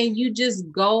 Can you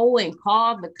just go and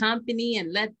call the company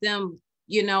and let them,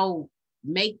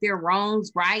 make their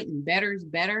wrongs right and better is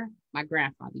better? My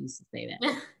grandfather used to say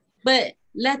that. But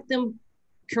let them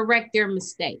correct their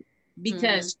mistake.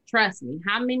 Because trust me,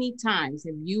 how many times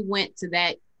have you went to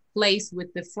that place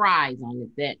with the fries on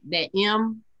it, that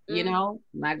M, I'm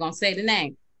not gonna say the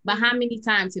name, but how many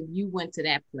times have you went to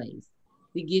that place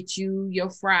to get you your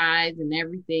fries and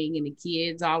everything, and the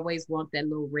kids always want that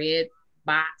little red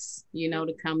box,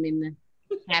 to come in the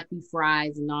happy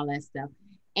fries and all that stuff,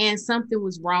 and something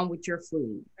was wrong with your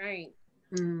food, right?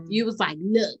 You was like,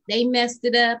 look, they messed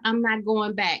it up, I'm not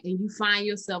going back, and you find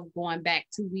yourself going back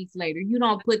 2 weeks later. You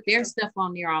don't put their stuff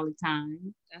on there all the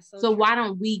time. So why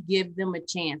don't we give them a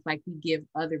chance like we give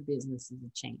other businesses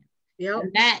a chance?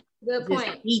 And that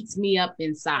just eats me up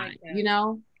inside,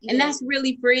 and that's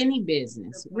really for any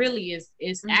business. Really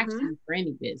it's actually for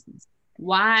any business.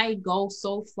 Why go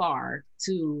so far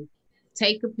to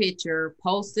take a picture,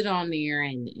 post it on there,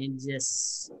 and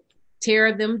just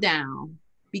tear them down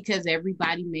because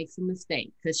everybody makes a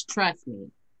mistake? Because trust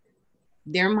me,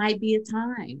 there might be a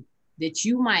time that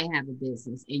you might have a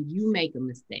business and you make a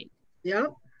mistake.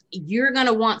 You're going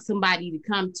to want somebody to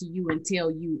come to you and tell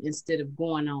you, instead of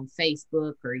going on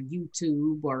Facebook or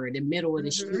YouTube or the middle of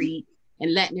the street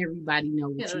and letting everybody know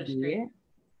what you did.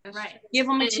 Right. Give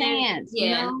them a chance.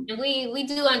 And we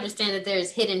do understand that there's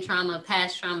hidden trauma,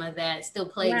 past trauma that still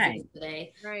plagues us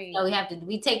today. Right. So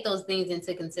we take those things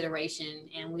into consideration,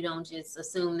 and we don't just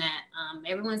assume that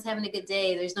everyone's having a good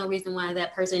day. There's no reason why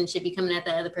that person should be coming at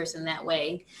the other person that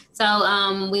way.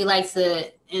 So we like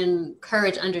to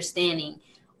encourage understanding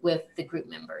with the group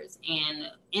members and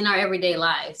in our everyday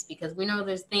lives, because we know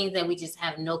there's things that we just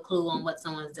have no clue on what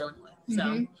someone's dealing with.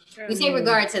 So we take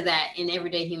regard to that in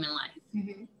everyday human life.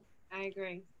 I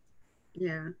agree.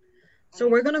 Yeah. So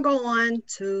we're going to go on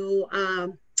to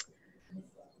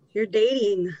your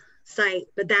dating site,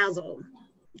 Debezelled.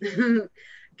 Can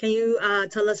you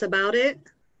tell us about it?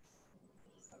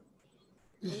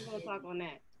 We're going to talk on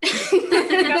that.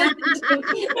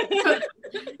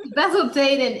 Debezelled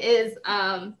Dating is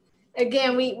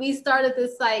again, we started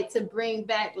this site to bring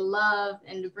back love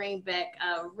and to bring back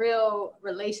real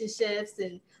relationships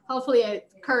and hopefully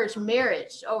encourage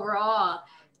marriage overall.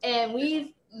 And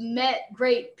we've met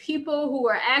great people who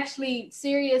are actually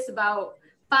serious about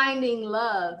finding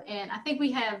love. And I think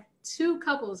we have 2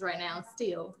 couples right now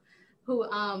still who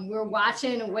we're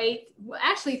watching and wait.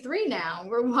 Actually 3 now.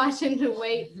 We're watching to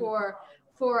wait for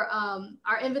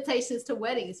our invitations to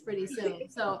weddings pretty soon.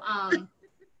 So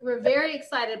we're very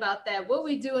excited about that. What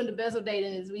we do in Debezelled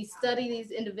Dating is we study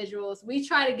these individuals. We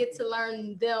try to get to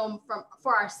learn them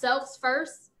for ourselves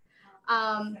first,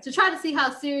 to try to see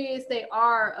how serious they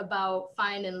are about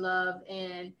finding love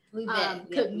and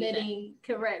committing.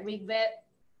 Correct. We vet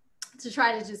to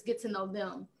try to just get to know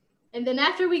them. And then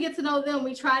after we get to know them,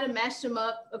 we try to match them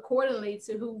up accordingly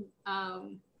to who,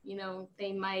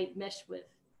 they might mesh with.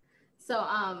 So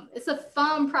it's a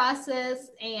fun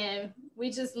process, and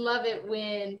we just love it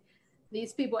when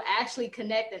these people actually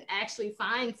connect and actually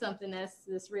find something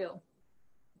that's real.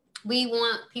 We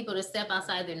want people to step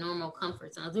outside their normal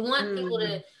comfort zones. We want people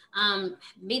to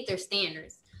meet their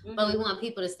standards, but we want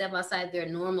people to step outside their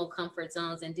normal comfort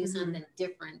zones and do something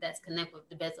different that's connect with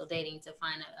Debezelled Dating to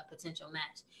find a potential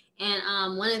match.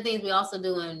 And one of the things we also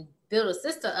do in Build a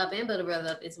Sister Up and Build a Brother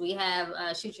Up is we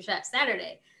have Shoot Your Shot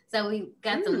Saturday. So we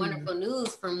got some wonderful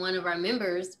news from one of our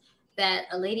members that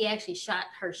a lady actually shot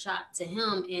her shot to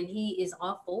him, and he is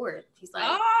all for it. He's like,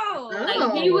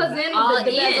 he was in the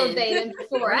Debezelled Dating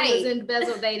before. Right. He was in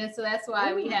Debezelled Dating, so that's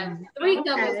why we have 3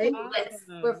 couples.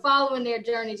 We're following their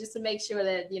journey just to make sure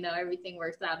that everything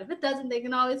works out. If it doesn't, they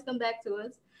can always come back to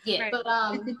us. Yeah. But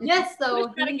yes,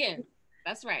 so again.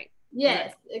 That's right.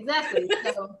 Yes, exactly.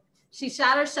 So she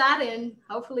shot her shot, and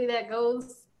hopefully that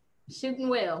goes shooting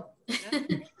well.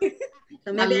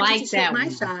 So maybe I like that my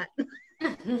shot.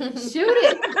 Shoot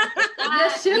it.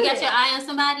 Just shoot. You got your eye on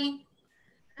somebody?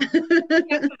 Got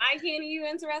some eye candy you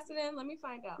interested in? Let me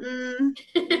find out. I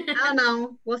don't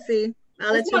know. We'll see.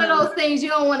 It's one of those things you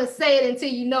don't want to say it until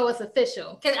you know it's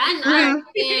official. Because I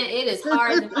understand it is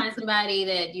hard to find somebody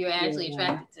that you're actually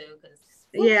attracted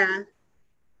to. Yeah.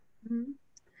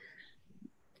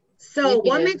 So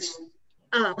what makes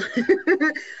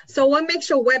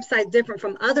your website different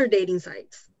from other dating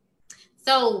sites?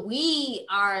 So we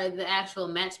are the actual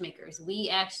matchmakers. We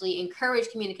actually encourage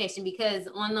communication, because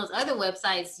on those other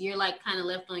websites, you're like kind of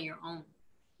left on your own.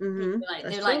 They're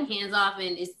like hands off,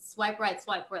 and it's swipe right,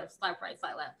 swipe left, swipe right,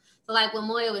 swipe left. So like what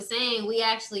Moya was saying, we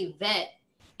actually vet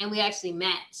and we actually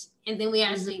match, and then we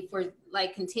actually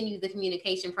continue the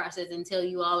communication process until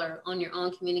you all are on your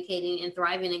own, communicating and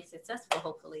thriving and successful,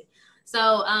 hopefully.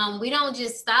 So we don't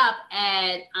just stop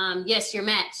at yes, you're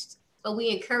matched, but we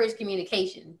encourage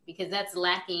communication, because that's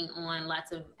lacking on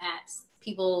lots of apps.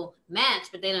 People match,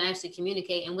 but they don't actually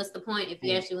communicate. And what's the point if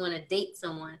you actually want to date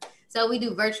someone? So we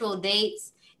do virtual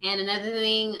dates. And another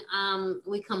thing,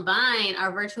 we combine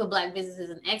our virtual Black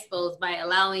businesses and expos by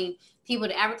allowing people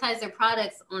to advertise their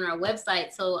products on our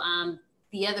website. So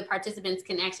the other participants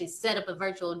can actually set up a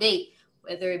virtual date,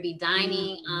 whether it be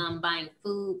dining, buying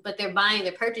food, but they're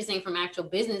purchasing from actual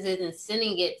businesses and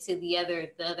sending it to the other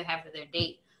half of their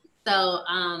date. So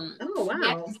we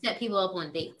actually set people up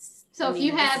on dates. So if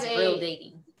you have real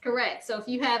dating. Correct. So if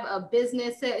you have a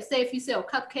business, say if you sell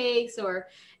cupcakes, or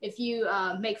if you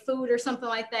make food or something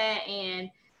like that,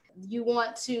 and you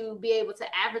want to be able to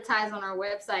advertise on our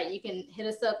website, you can hit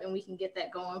us up and we can get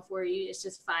that going for you. It's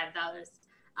just $5.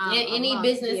 Any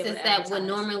businesses that would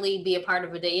normally be a part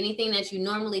of a date, anything that you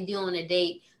normally do on a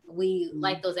date, we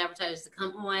like those advertisers to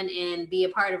come on and be a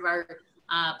part of our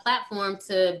platform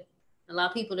to allow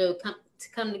people to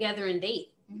come together and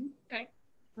date. Okay.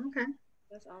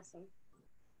 That's awesome.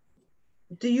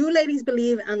 Do you ladies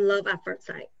believe in love at first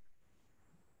sight?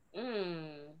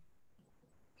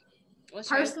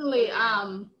 Personally,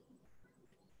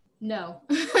 no.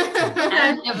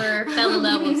 I've never fell in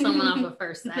love with someone off of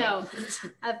first sight. No,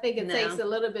 I think it takes a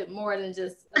little bit more than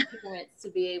just appearance to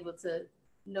be able to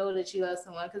know that you love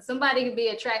someone, because somebody can be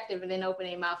attractive and then open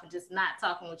their mouth and just not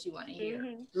talking what you want to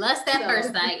hear. Lust at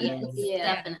first sight, yes,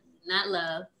 definitely. Not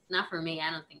love, not for me.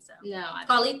 I don't think so. No,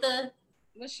 Carlita,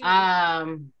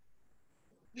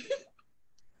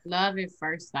 love at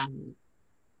first sight.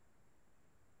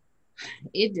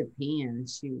 It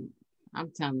depends. Shoot,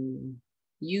 I'm telling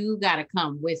you, got to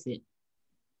come with it.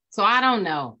 So I don't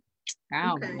know. I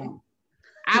don't know.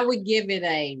 I would give it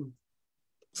a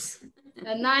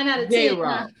 9 out of 10.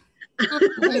 0.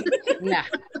 No,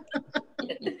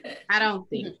 I don't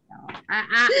think so.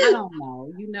 I don't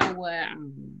know. You know what?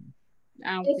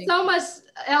 It's so much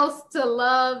else to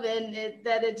love, and it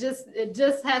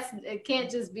can't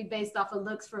just be based off of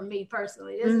looks for me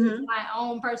personally. This is my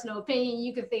own personal opinion.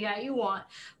 You can think how you want.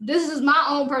 This is my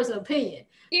own personal opinion.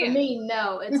 For me,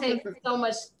 no, it takes so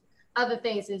much other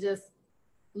things than just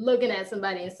looking at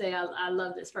somebody and say, I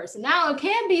love this person. Now it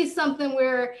can be something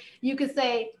where you could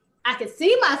say, I could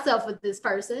see myself with this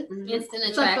person. Instant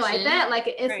attraction. Something like that, like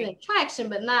an instant attraction,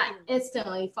 but not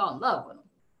instantly fall in love with them.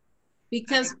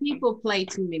 Because people play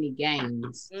too many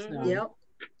games. So. Yep.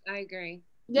 I agree.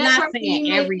 That not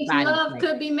saying everybody love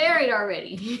could be married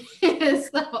already.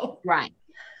 So right.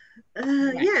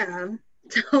 Yeah.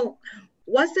 So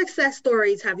what success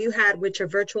stories have you had with your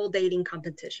virtual dating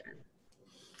competition?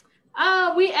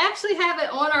 We actually have it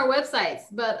on our websites,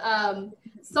 but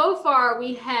so far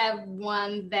we have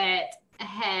one that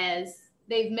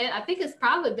they've met, I think it's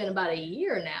probably been about a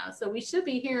year now. So we should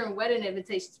be hearing wedding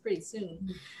invitations pretty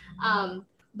soon.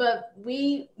 But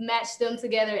we matched them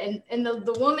together, and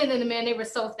the woman and the man, they were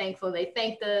so thankful. They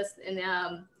thanked us, and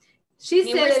she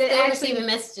said that it actually receiving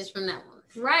messages from that one.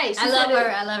 Right. I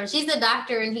love her. She's a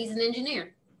doctor and he's an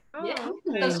engineer. Yeah.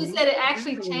 So she said it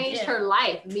actually changed her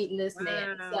life meeting this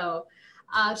man. So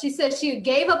she said she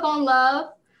gave up on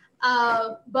love,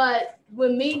 but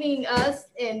when meeting us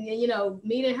and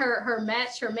meeting her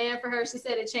man for her, she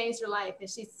said it changed her life, and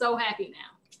she's so happy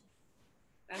now.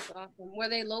 That's awesome. Were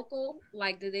they local?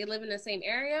 Like, did they live in the same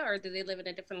area, or did they live in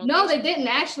a different No, location? they didn't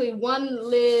actually. One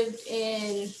lived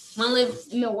in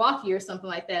Milwaukee or something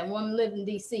like that. One lived in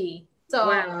DC.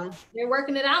 So they're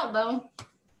working it out though.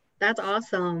 That's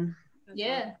awesome.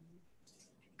 Yeah.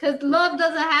 Because love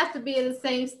doesn't have to be in the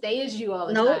same state as you all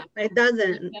the time. Nope, it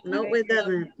doesn't. Nope, it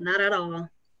doesn't. Not at all.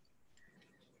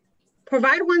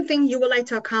 Provide one thing you would like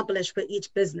to accomplish with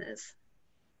each business.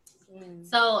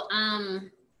 So,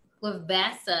 with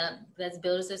BASA, that's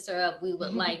Build a Sister Up, we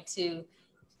would like to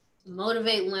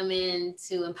motivate women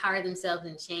to empower themselves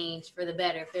and change for the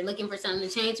better. If they're looking for something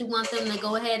to change, we want them to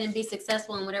go ahead and be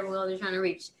successful in whatever goal they're trying to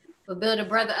reach. For Build a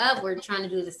Brother Up, we're trying to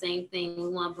do the same thing. We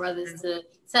want brothers to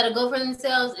set a goal for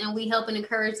themselves, and we help and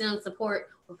encourage them, support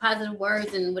with positive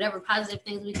words and whatever positive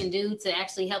things we can do to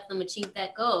actually help them achieve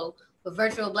that goal. With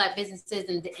virtual Black businesses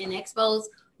and expos,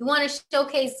 we want to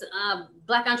showcase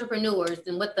Black entrepreneurs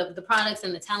and what the products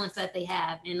and the talents that they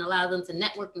have, and allow them to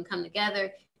network and come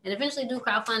together and eventually do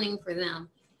crowdfunding for them.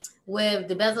 With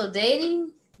Debezelled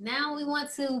Dating, now we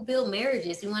want to build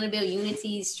marriages. We want to build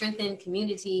unity, strengthen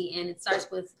community, and it starts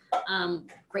with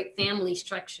great family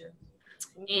structure.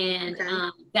 And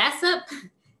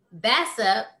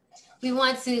BASUP, we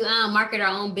want to market our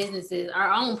own businesses,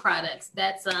 our own products.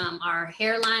 That's our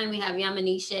hairline. We have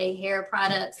Yamanishe hair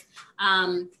products.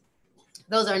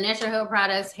 Those are natural hair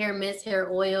products, hair mists,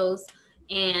 hair oils,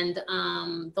 and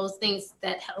those things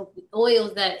that help,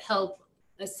 oils that help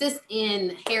assist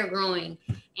in hair growing.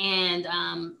 And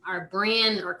our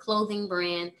brand, our clothing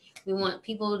brand, we want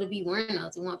people to be wearing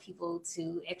those. We want people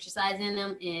to exercise in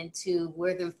them and to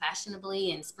wear them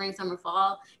fashionably in spring, summer,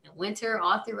 fall, and winter,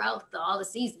 all throughout all the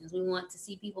seasons. We want to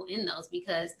see people in those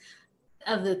because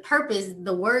of the purpose,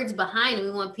 the words behind it.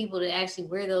 We want people to actually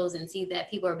wear those and see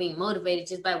that people are being motivated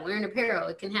just by wearing apparel.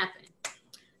 It can happen.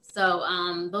 So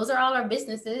those are all our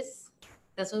businesses.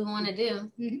 That's what we want to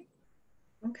do.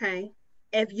 Mm-hmm. Okay.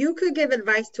 If you could give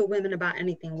advice to women about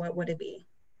anything, what would it be?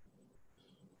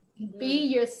 Be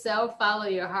yourself, follow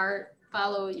your heart,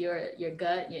 follow your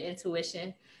gut, your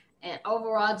intuition, and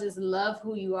overall just love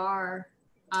who you are.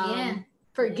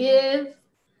 Forgive,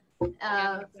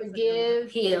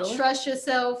 heal, trust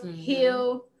yourself,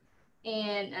 heal,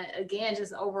 and again,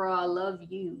 just overall love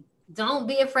you. Don't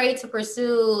be afraid to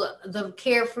pursue the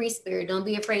carefree spirit. Don't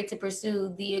be afraid to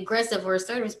pursue the aggressive or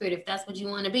assertive spirit if that's what you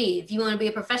want to be. If you want to be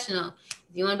a professional,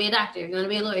 if you want to be a doctor, if you want to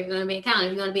be a lawyer, if you want to be an accountant,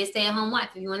 if you want to be a stay-at-home wife,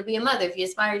 if you want to be a mother, if you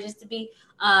aspire just to be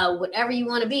whatever you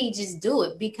want to be, just do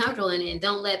it. Be comfortable in it, and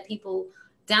don't let people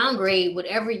downgrade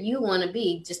whatever you want to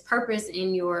be. Just purpose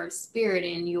in your spirit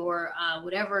and your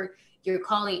whatever your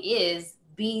calling is.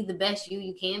 Be the best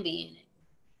you can be in it.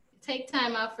 Take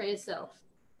time out for yourself.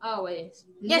 Always.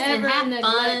 Yes, never and have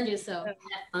fun. Yourself. Have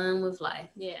fun with life.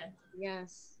 Yeah.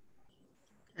 Yes.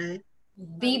 Okay.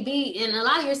 Be and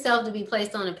allow yourself to be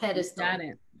placed on a pedestal. Got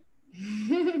it.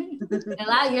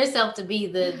 Allow yourself to be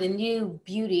the new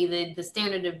beauty, the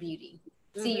standard of beauty.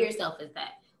 See yourself as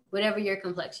that, whatever your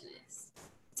complexion is.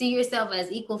 See yourself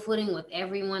as equal footing with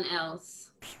everyone else.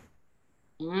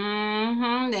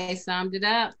 They summed it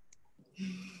up.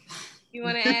 You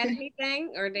want to add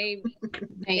anything, or they took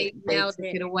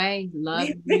it away? Love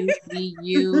you, be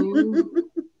you,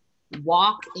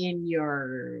 walk in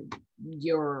your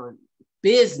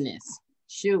business.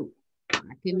 Shoot,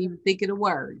 I couldn't even think of the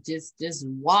word. Just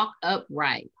walk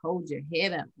upright, hold your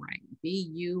head upright, be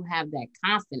you, have that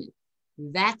confidence.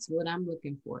 That's what I'm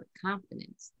looking for.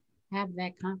 Confidence. Have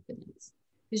that confidence.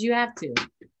 Because you have to,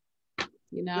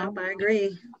 you know. Yep, I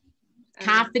agree.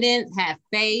 Confidence, have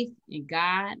faith in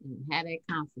God, and have that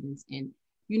confidence. And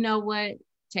you know what?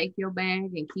 Take your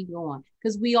bag and keep going.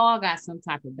 Because we all got some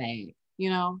type of bag, you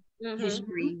know,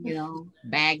 history, you know,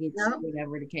 baggage,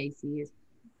 whatever the case is.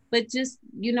 But just,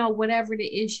 you know, whatever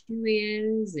the issue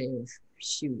is,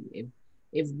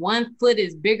 if one foot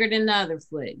is bigger than the other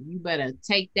foot, you better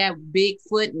take that big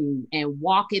foot and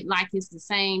walk it like it's the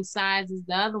same size as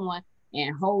the other one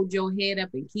and hold your head up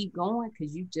and keep going,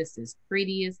 because you just as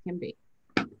pretty as can be.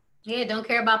 Yeah, don't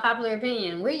care about popular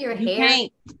opinion. We're your You hair.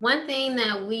 can't. One thing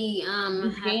that we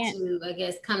have to, I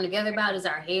guess, come together about is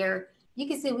our hair. You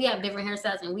can see we have different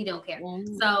hairstyles and we don't care.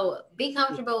 So be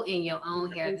comfortable in your own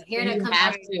hair. The hair that comes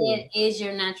out of your head is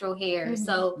your natural hair.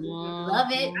 So love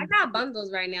it. I got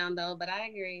bundles right now though, but I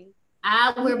agree.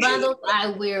 I wear bundles.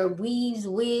 I wear weaves,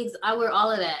 wigs. I wear all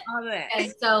of that. All of that.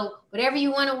 Okay, so whatever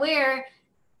you want to wear,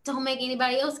 don't make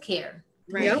anybody else care.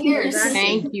 Right.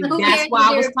 Thank you. That's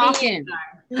why I was talking.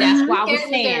 That's why I was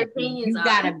saying you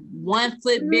got a 1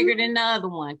 foot bigger than the other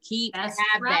one. Keep that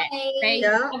faith.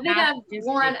 I think I've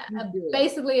worn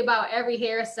basically about every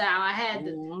hairstyle. I had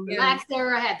the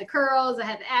relaxer, I had the curls, I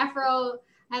had the afro,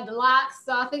 I had the locks.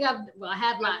 So I think I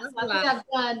have locks. So I think I've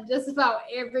done just about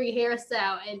every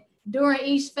hairstyle. And during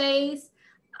each phase,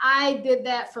 I did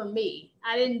that for me.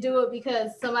 I didn't do it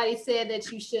because somebody said that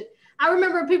you should. I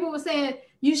remember people were saying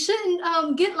you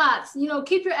shouldn't get locks. You know,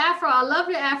 keep your afro. I love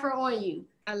your afro on you.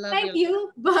 I love Thank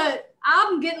you, but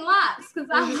I'm getting locks because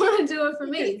I want to do it for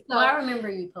me. So I remember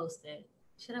you posted.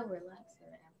 Should I wear locks or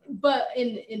afro? But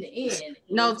in the end,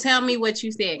 no. Tell me what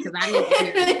you said, because I need to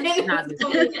hear.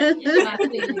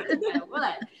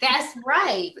 That's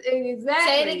right. Exactly.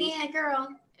 Say it again, girl.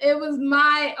 It was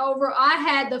my overall. I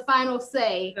had the final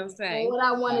say on what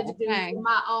I wanted to do for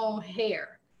my own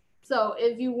hair. So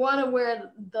if you want to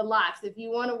wear the locks, if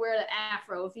you want to wear the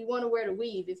afro, if you want to wear the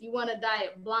weave, if you want to dye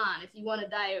it blonde, if you want to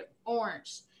dye it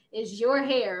orange, it's your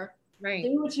hair. Right.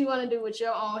 Do what you want to do with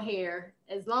your own hair,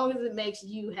 as long as it makes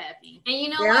you happy. And you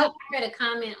know what? I read a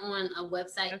comment on a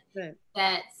website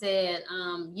that said,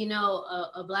 you know,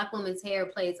 a Black woman's hair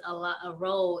plays a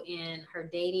role in her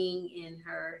dating, in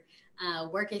her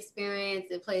work experience.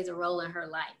 It plays a role in her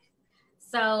life.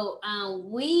 So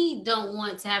we don't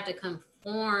want to have to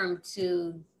conform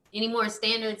to any more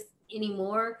standards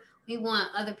anymore. We want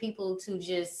other people to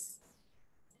just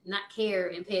not care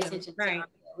and pay attention to our hair.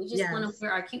 We just want to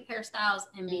wear our cute hairstyles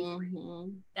and be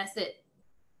free. That's it.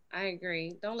 I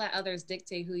agree. Don't let others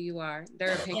dictate who you are.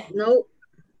 Their opinion. Nope.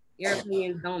 Your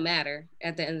opinions don't matter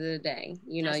at the end of the day.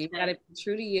 You know, you got to be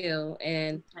true to you.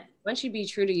 And once you be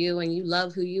true to you and you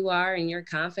love who you are and you're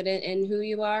confident in who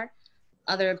you are,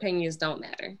 other opinions don't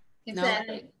matter.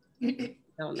 Exactly. No,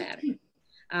 don't matter.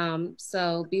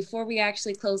 So before we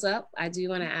actually close up, I do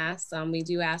want to ask, we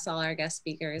do ask all our guest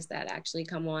speakers that actually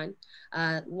come on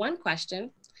one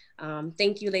question.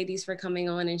 Thank you, ladies, for coming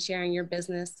on and sharing your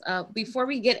business. Before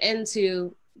we get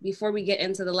into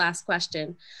the last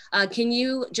question, can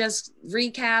you just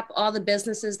recap all the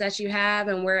businesses that you have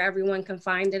and where everyone can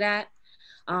find it at?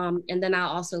 And then I'll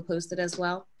also post it as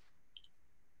well.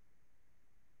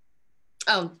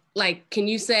 Oh, like, can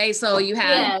you say, so you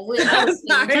have,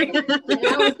 sorry.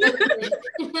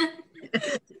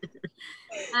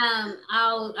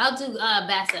 I'll do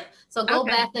Basup. So Go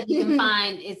Basup, you can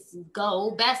find, it's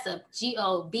Go Basup,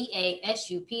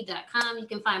 GOBASUP.com. You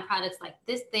can find products like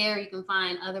this there. You can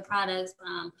find other products.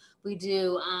 We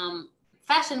do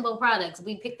fashionable products.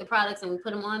 We pick the products and we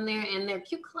put them on there, and they're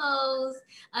cute clothes,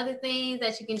 other things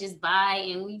that you can just buy,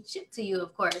 and we ship to you,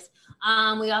 of course.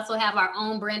 We also have our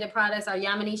own branded products, our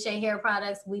Yamaniche hair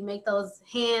products. We make those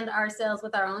ourselves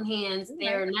with our own hands.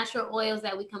 They're natural oils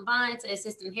that we combine to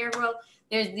assist in hair growth.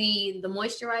 There's the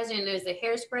moisturizer, and there's the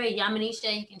hairspray,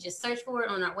 Yamaniche. You can just search for it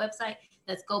on our website.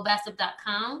 That's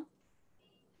gobasup.com.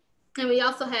 And we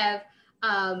also have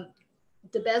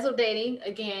Debezelled Dating.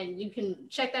 Again, you can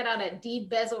check that out at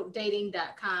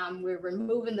debezzelleddating.com. We're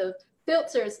removing the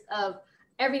filters of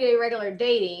everyday regular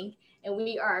dating, and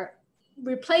we are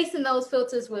replacing those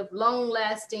filters with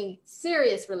long-lasting,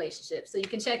 serious relationships. So you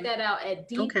can check that out at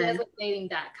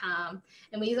debezzelleddating.com.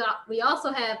 And we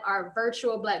also have our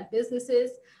virtual Black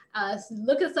businesses.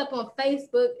 Look us up on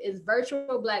Facebook. It's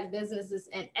Virtual Black Businesses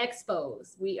and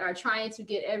Expos. We are trying to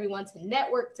get everyone to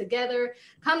network together,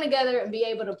 come together, and be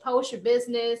able to post your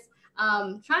business.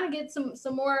 trying to get some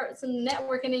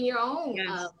networking in your own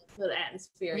Yes. little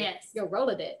atmosphere. Yes. Your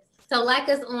Rolodex. So like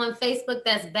us on Facebook,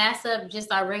 that's BASUP,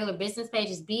 just our regular business page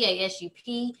is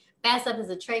BASUP. BASUP is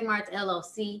a trademarked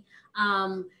LLC.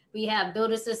 We have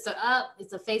Build a Sister Up.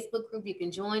 It's a Facebook group. You can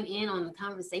join in on the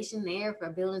conversation there for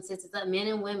Building Sisters Up, men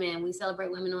and women. We celebrate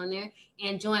women on there.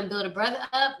 And join Build a Brother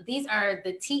Up. These are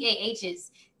the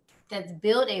TAHs. That's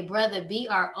Build a Brother,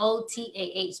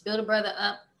 BROTAH. Build a Brother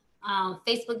Up.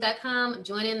 Facebook.com.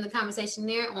 Join in the conversation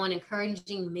there on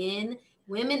encouraging men.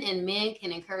 Women and men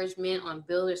can encourage men on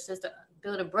Build a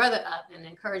Brother Up, and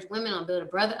encourage women on Build a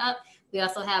Brother Up. We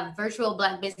also have Virtual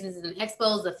Black Businesses and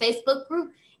Expos, the Facebook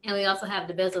group. And we also have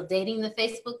Debezelled Dating, the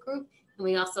Facebook group. And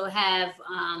we also have,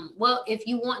 if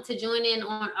you want to join in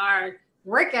on our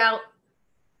workout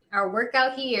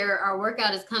here, our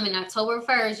workout is coming October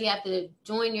 1st. You have to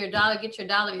join your dollar, get your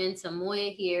dollar into Moya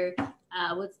here.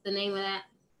 What's the name of that?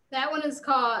 That one is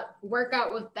called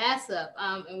Workout with BASUP.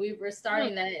 And we were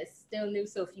starting that. It's still new.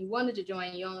 So if you wanted to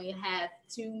join, you only have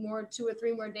 2 or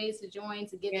 3 more days to join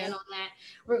to get in on that.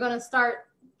 We're going to start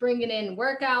bringing in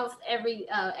workouts every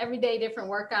day, different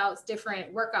workouts,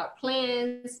 different workout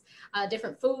plans,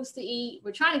 different foods to eat.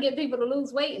 We're trying to get people to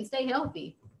lose weight and stay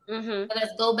healthy. So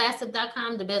that's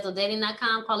gobasup.com,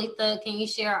 debezzeldating.com. Paulita, can you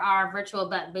share our Virtual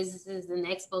Black Businesses and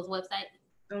Expos website?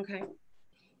 Okay.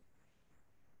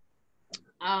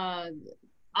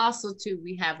 Also too,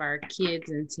 we have our Kids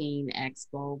and Teen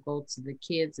Expo. Go to the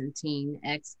Kids and Teen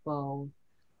Expo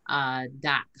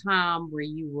 .com, where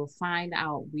you will find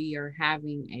out we are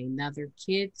having another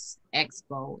Kids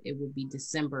Expo. It will be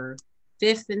December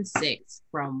 5th and 6th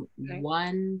from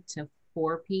 1 to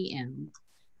 4 p.m.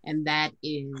 and that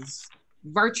is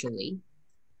virtually.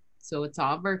 So it's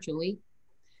all virtually.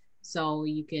 So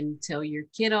you can tell your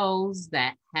kiddos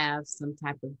that have some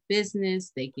type of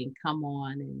business, they can come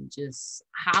on and just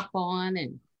hop on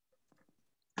and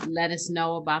let us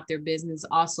know about their business.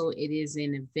 Also, it is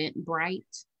in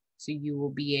Eventbrite. So you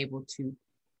will be able to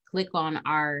click on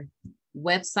our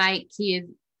website,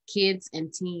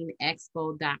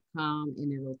 kidsandteenexpo.com,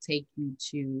 and it'll take you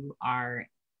to our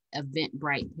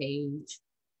Eventbrite page.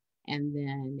 And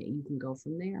then you can go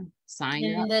from there.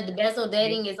 Sign up. The Debezelled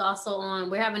Dating is also on.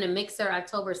 We're having a mixer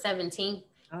October 17th.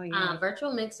 Oh, yeah.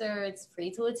 Virtual mixer. It's free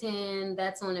to attend.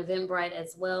 That's on Eventbrite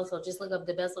as well. So just look up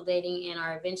Debezelled Dating and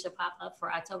our event should pop up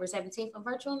for October 17th. A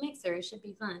virtual mixer. It should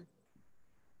be fun.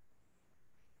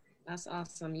 That's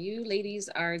awesome. You ladies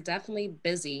are definitely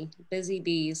busy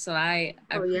bees. So I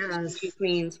appreciate you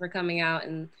queens for coming out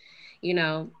and,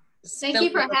 thank you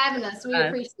for having us. We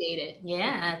appreciate it.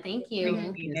 Yeah, thank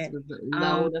you. This was a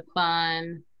load of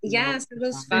fun. Yes, it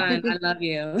was fun. I love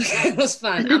you. It was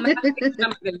fun. I'm gonna have to get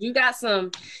some, because you got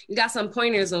some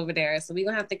pointers over there, so we're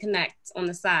gonna have to connect on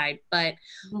the side. But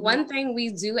one thing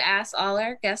we do ask all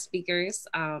our guest speakers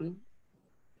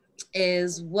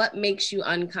is, what makes you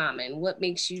uncommon? What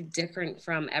makes you different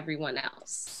from everyone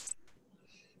else?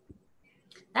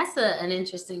 That's an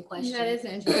interesting question. That is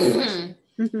an interesting question.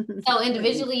 So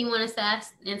individually, you want us to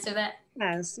answer that?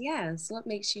 Yes. What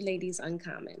makes you ladies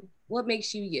uncommon? What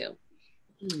makes you you?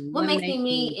 What makes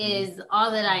me is all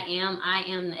that I am. I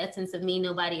am the essence of me.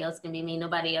 Nobody else can be me.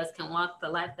 Nobody else can walk the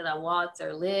life that I walked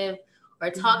or live or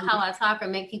talk how I talk or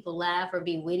make people laugh or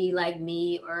be witty like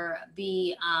me or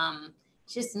be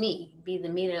just me, be the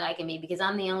me that I can be, because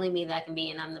I'm the only me that I can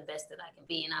be and I'm the best that I can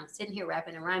be. And I'm sitting here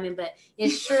rapping and rhyming, but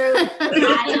it's true.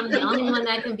 I am the only one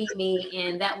that can be me,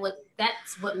 and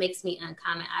that's what makes me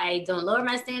uncommon. I don't lower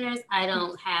my standards. I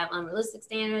don't have unrealistic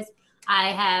standards.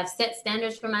 I have set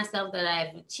standards for myself that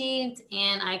I've achieved,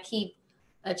 and I keep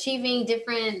achieving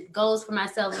different goals for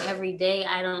myself every day.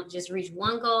 I don't just reach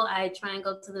one goal. I try and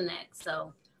go to the next.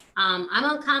 So I'm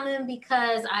uncommon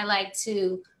because I like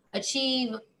to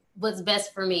achieve what's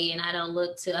best for me, and I don't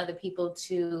look to other people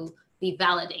to be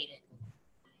validated.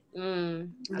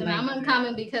 I'm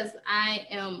uncommon because I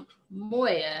am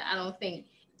Moya. I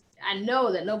know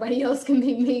that nobody else can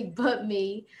be me but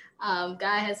me.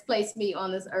 God has placed me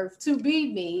on this earth to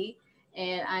be me,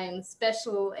 and I am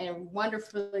special and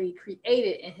wonderfully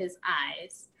created in his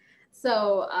eyes.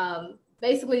 So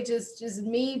basically just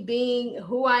me being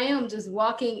who I am, just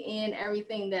walking in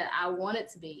everything that I want it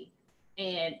to be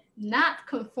and not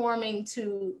conforming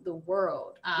to the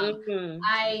world. I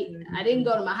didn't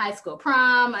go to my high school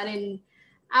prom.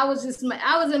 I was in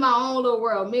my own little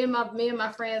world. Me and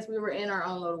my friends, we were in our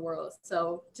own little world.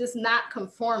 So just not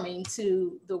conforming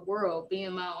to the world,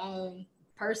 being my own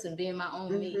person, being my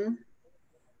own me.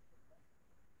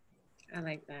 I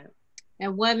like that.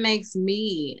 And what makes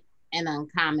me an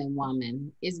uncommon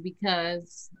woman is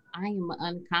because I am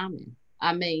uncommon.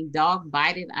 I mean, dog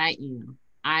bited, I am.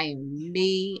 I am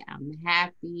me. I'm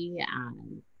happy.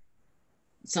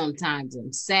 Sometimes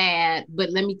I'm sad.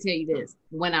 But let me tell you this.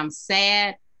 When I'm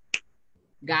sad,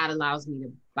 God allows me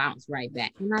to bounce right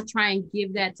back. And I try and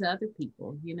give that to other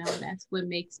people. You know, that's what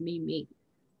makes me me.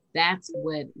 That's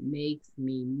what makes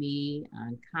me me.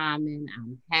 Uncommon.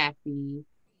 I'm happy.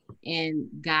 And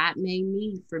God made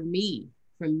me for me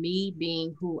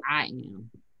being who I am.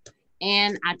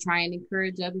 And I try and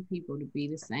encourage other people to be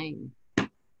the same.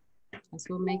 That's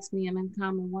what makes me an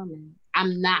uncommon woman.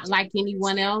 I'm not like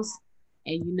anyone else.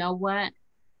 And you know what?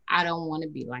 I don't want to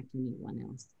be like anyone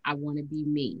else. I want to be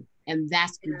me. And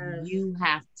that's what you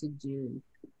have to do.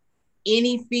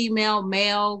 Any female,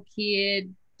 male,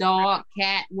 kid, dog,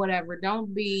 cat, whatever.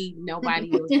 Don't be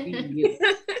nobody else. Be you.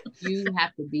 You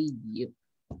have to be you.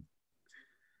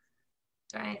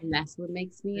 Right. And that's what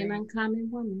makes me an uncommon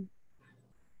woman.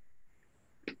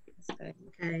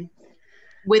 Okay.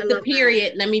 With the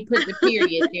period, let me put the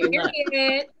period there.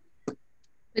 Period.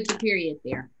 Put the period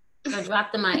there. So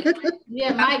drop the mic.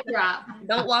 Yeah, mic drop.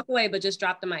 Don't walk away, but just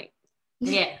drop the mic.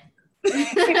 Yeah.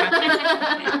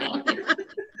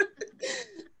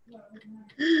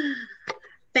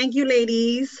 Thank you,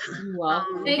 ladies.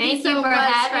 Thank you so much for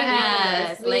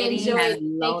having us. We enjoyed it.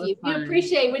 Thank you. We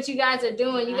appreciate what you guys are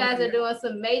doing. You guys are doing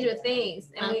some major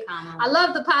things. And I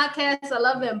love the podcast. I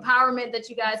love the empowerment that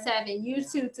you guys have. And you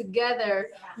two together,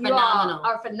 you all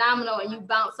are phenomenal and you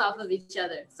bounce off of each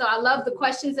other. So I love the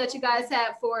questions that you guys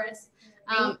have for us.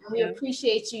 We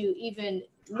appreciate you even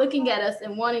looking at us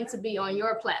and wanting to be on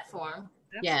your platform.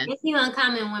 Yeah. Thank you,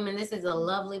 Uncommon Women. This is a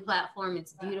lovely platform.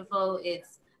 It's beautiful.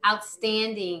 It's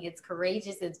outstanding. It's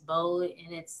courageous. It's bold,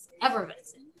 and it's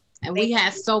effervescent. And we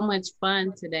had so much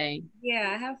fun today.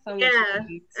 Yeah, I have fun. Yeah,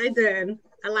 I did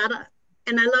a lot of,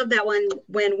 and I love that when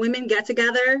women get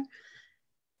together,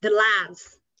 the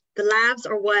laughs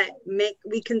are what make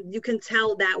you can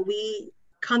tell that we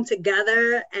come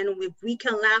together, and if we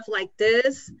can laugh like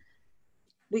this,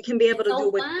 we can be able to do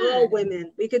it with all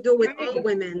women. We could do it with all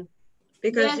women,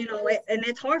 because you know, and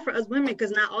it's hard for us women because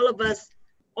not all of us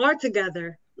are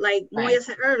together. Like Moya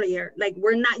said earlier, like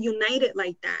we're not united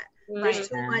like that. There's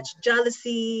too much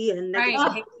jealousy and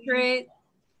hatred.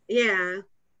 Yeah.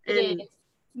 And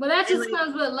but that just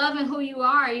comes with loving who you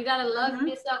are. You gotta love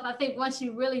yourself. I think once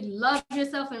you really love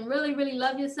yourself and really, really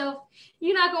love yourself,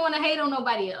 you're not gonna want to hate on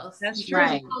nobody else. That's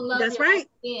right. That's right.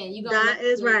 That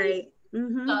is right.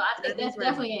 So I think that's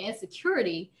definitely an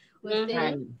insecurity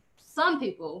within some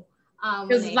people.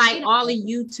 Because like all of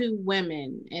you two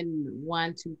women, and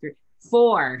 1, 2, 3,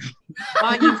 4,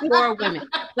 all you 4 women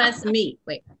plus me.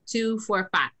 Wait, 2, 4,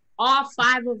 5. All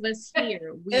 5 of us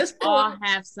here, we all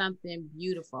have something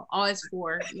beautiful. Oh, it's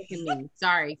 4. Look at me.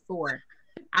 Sorry, 4.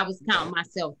 I was counting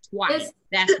myself twice.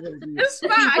 That's what it is. It's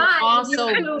 5.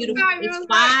 Also beautiful. It's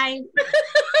 5.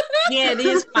 Yeah, it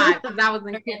is 5 because I was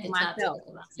including myself.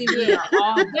 See, we are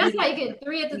all that's why you get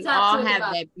 3 at the top. We all have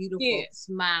that beautiful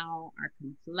smile, our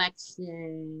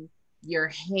complexion, your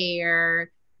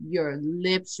hair, your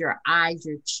lips, your eyes,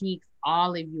 your cheeks.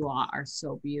 All of you all are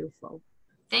so beautiful.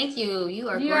 Thank you. You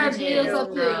are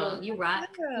beautiful too. You rock.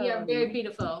 You are very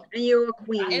beautiful. And you're a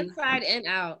queen. Inside and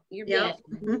out. You're beautiful.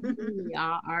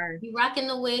 Y'all are. You rocking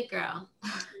the wig, girl.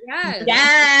 Yes.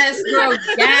 Yes, girl.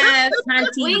 Yes,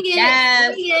 hunty. Wing it.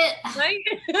 Yes. Wing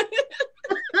it.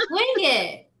 Wing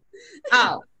it.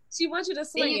 Oh. She wants you to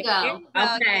swing. There you go.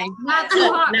 Okay. Not too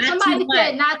hard. Somebody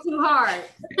said not too hard.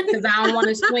 Because I don't want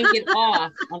to swing it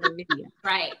off on the video.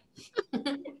 Right.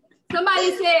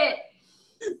 Somebody said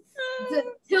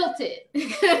tilt it.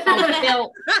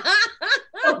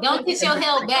 Don't get your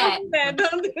hell back.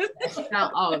 Don't do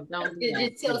that. Don't do that.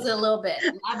 Just tilt it a little bit.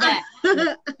 Not back.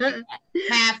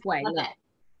 Halfway.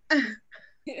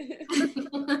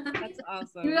 That's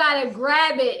awesome. You gotta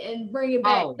grab it and bring it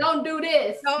back. Don't do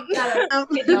this.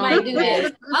 You might do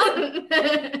that.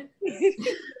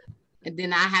 And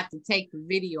then I have to take the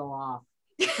video off.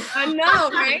 I know,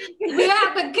 right? We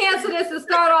have to cancel this and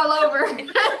start all over.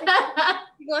 You're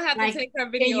gonna have to take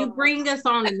our video. Can you bring us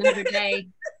on another day?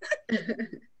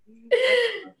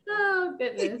 Oh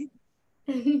goodness.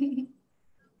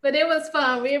 But it was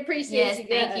fun. We appreciate you.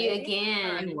 Thank you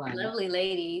again. Lovely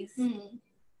ladies. Go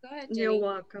ahead, Jenny. You're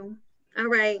welcome. All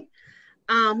right.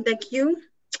 Thank you.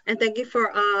 And thank you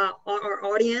for our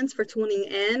audience for tuning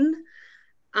in.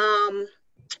 I'm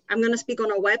going to speak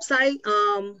on our website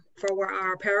for where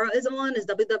our apparel is on is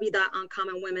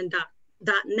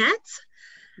www.uncommonwomen.net.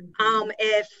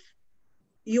 If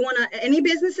you want to, any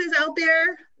businesses out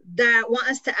there that want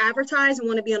us to advertise and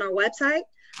want to be on our website,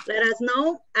 let us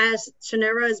know, as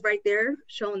Shanera is right there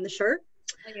showing the shirt.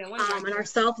 Oh, yeah, one right and our there.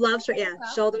 self-love shirt. Yeah,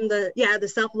 show them the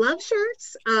self-love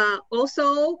shirts.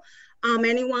 Also,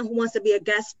 anyone who wants to be a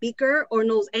guest speaker or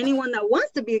knows anyone that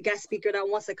wants to be a guest speaker that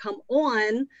wants to come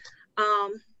on,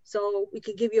 so we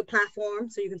could give you a platform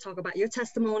so you can talk about your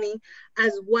testimony,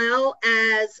 as well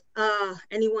as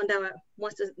anyone that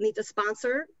needs a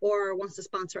sponsor or wants to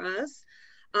sponsor us.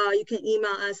 You can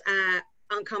email us at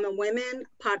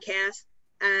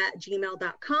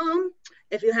uncommonwomenpodcast@gmail.com.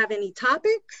 If you have any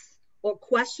topics or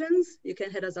questions, you can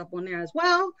hit us up on there as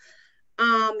well.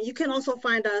 You can also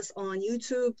find us on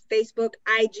YouTube, Facebook,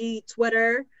 IG,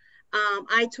 Twitter,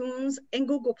 iTunes, and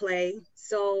Google Play.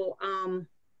 So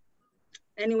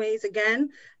anyways, again,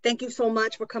 thank you so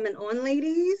much for coming on,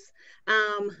 ladies.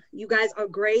 You guys are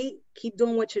great. Keep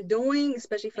doing what you're doing,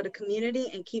 especially for the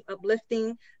community, and keep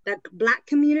uplifting the Black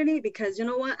community, because you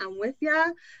know what? I'm with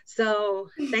ya. So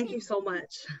thank you so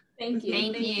much. Thank you.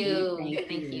 Thank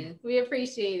you. We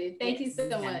appreciate it. Thank you so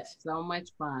much. So much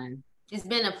fun. It's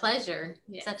been a pleasure.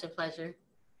 Yeah. Such a pleasure.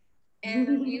 And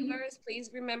viewers,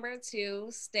 please remember to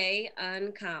stay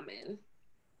uncommon.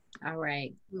 All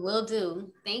right. We will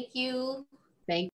do. Thank you.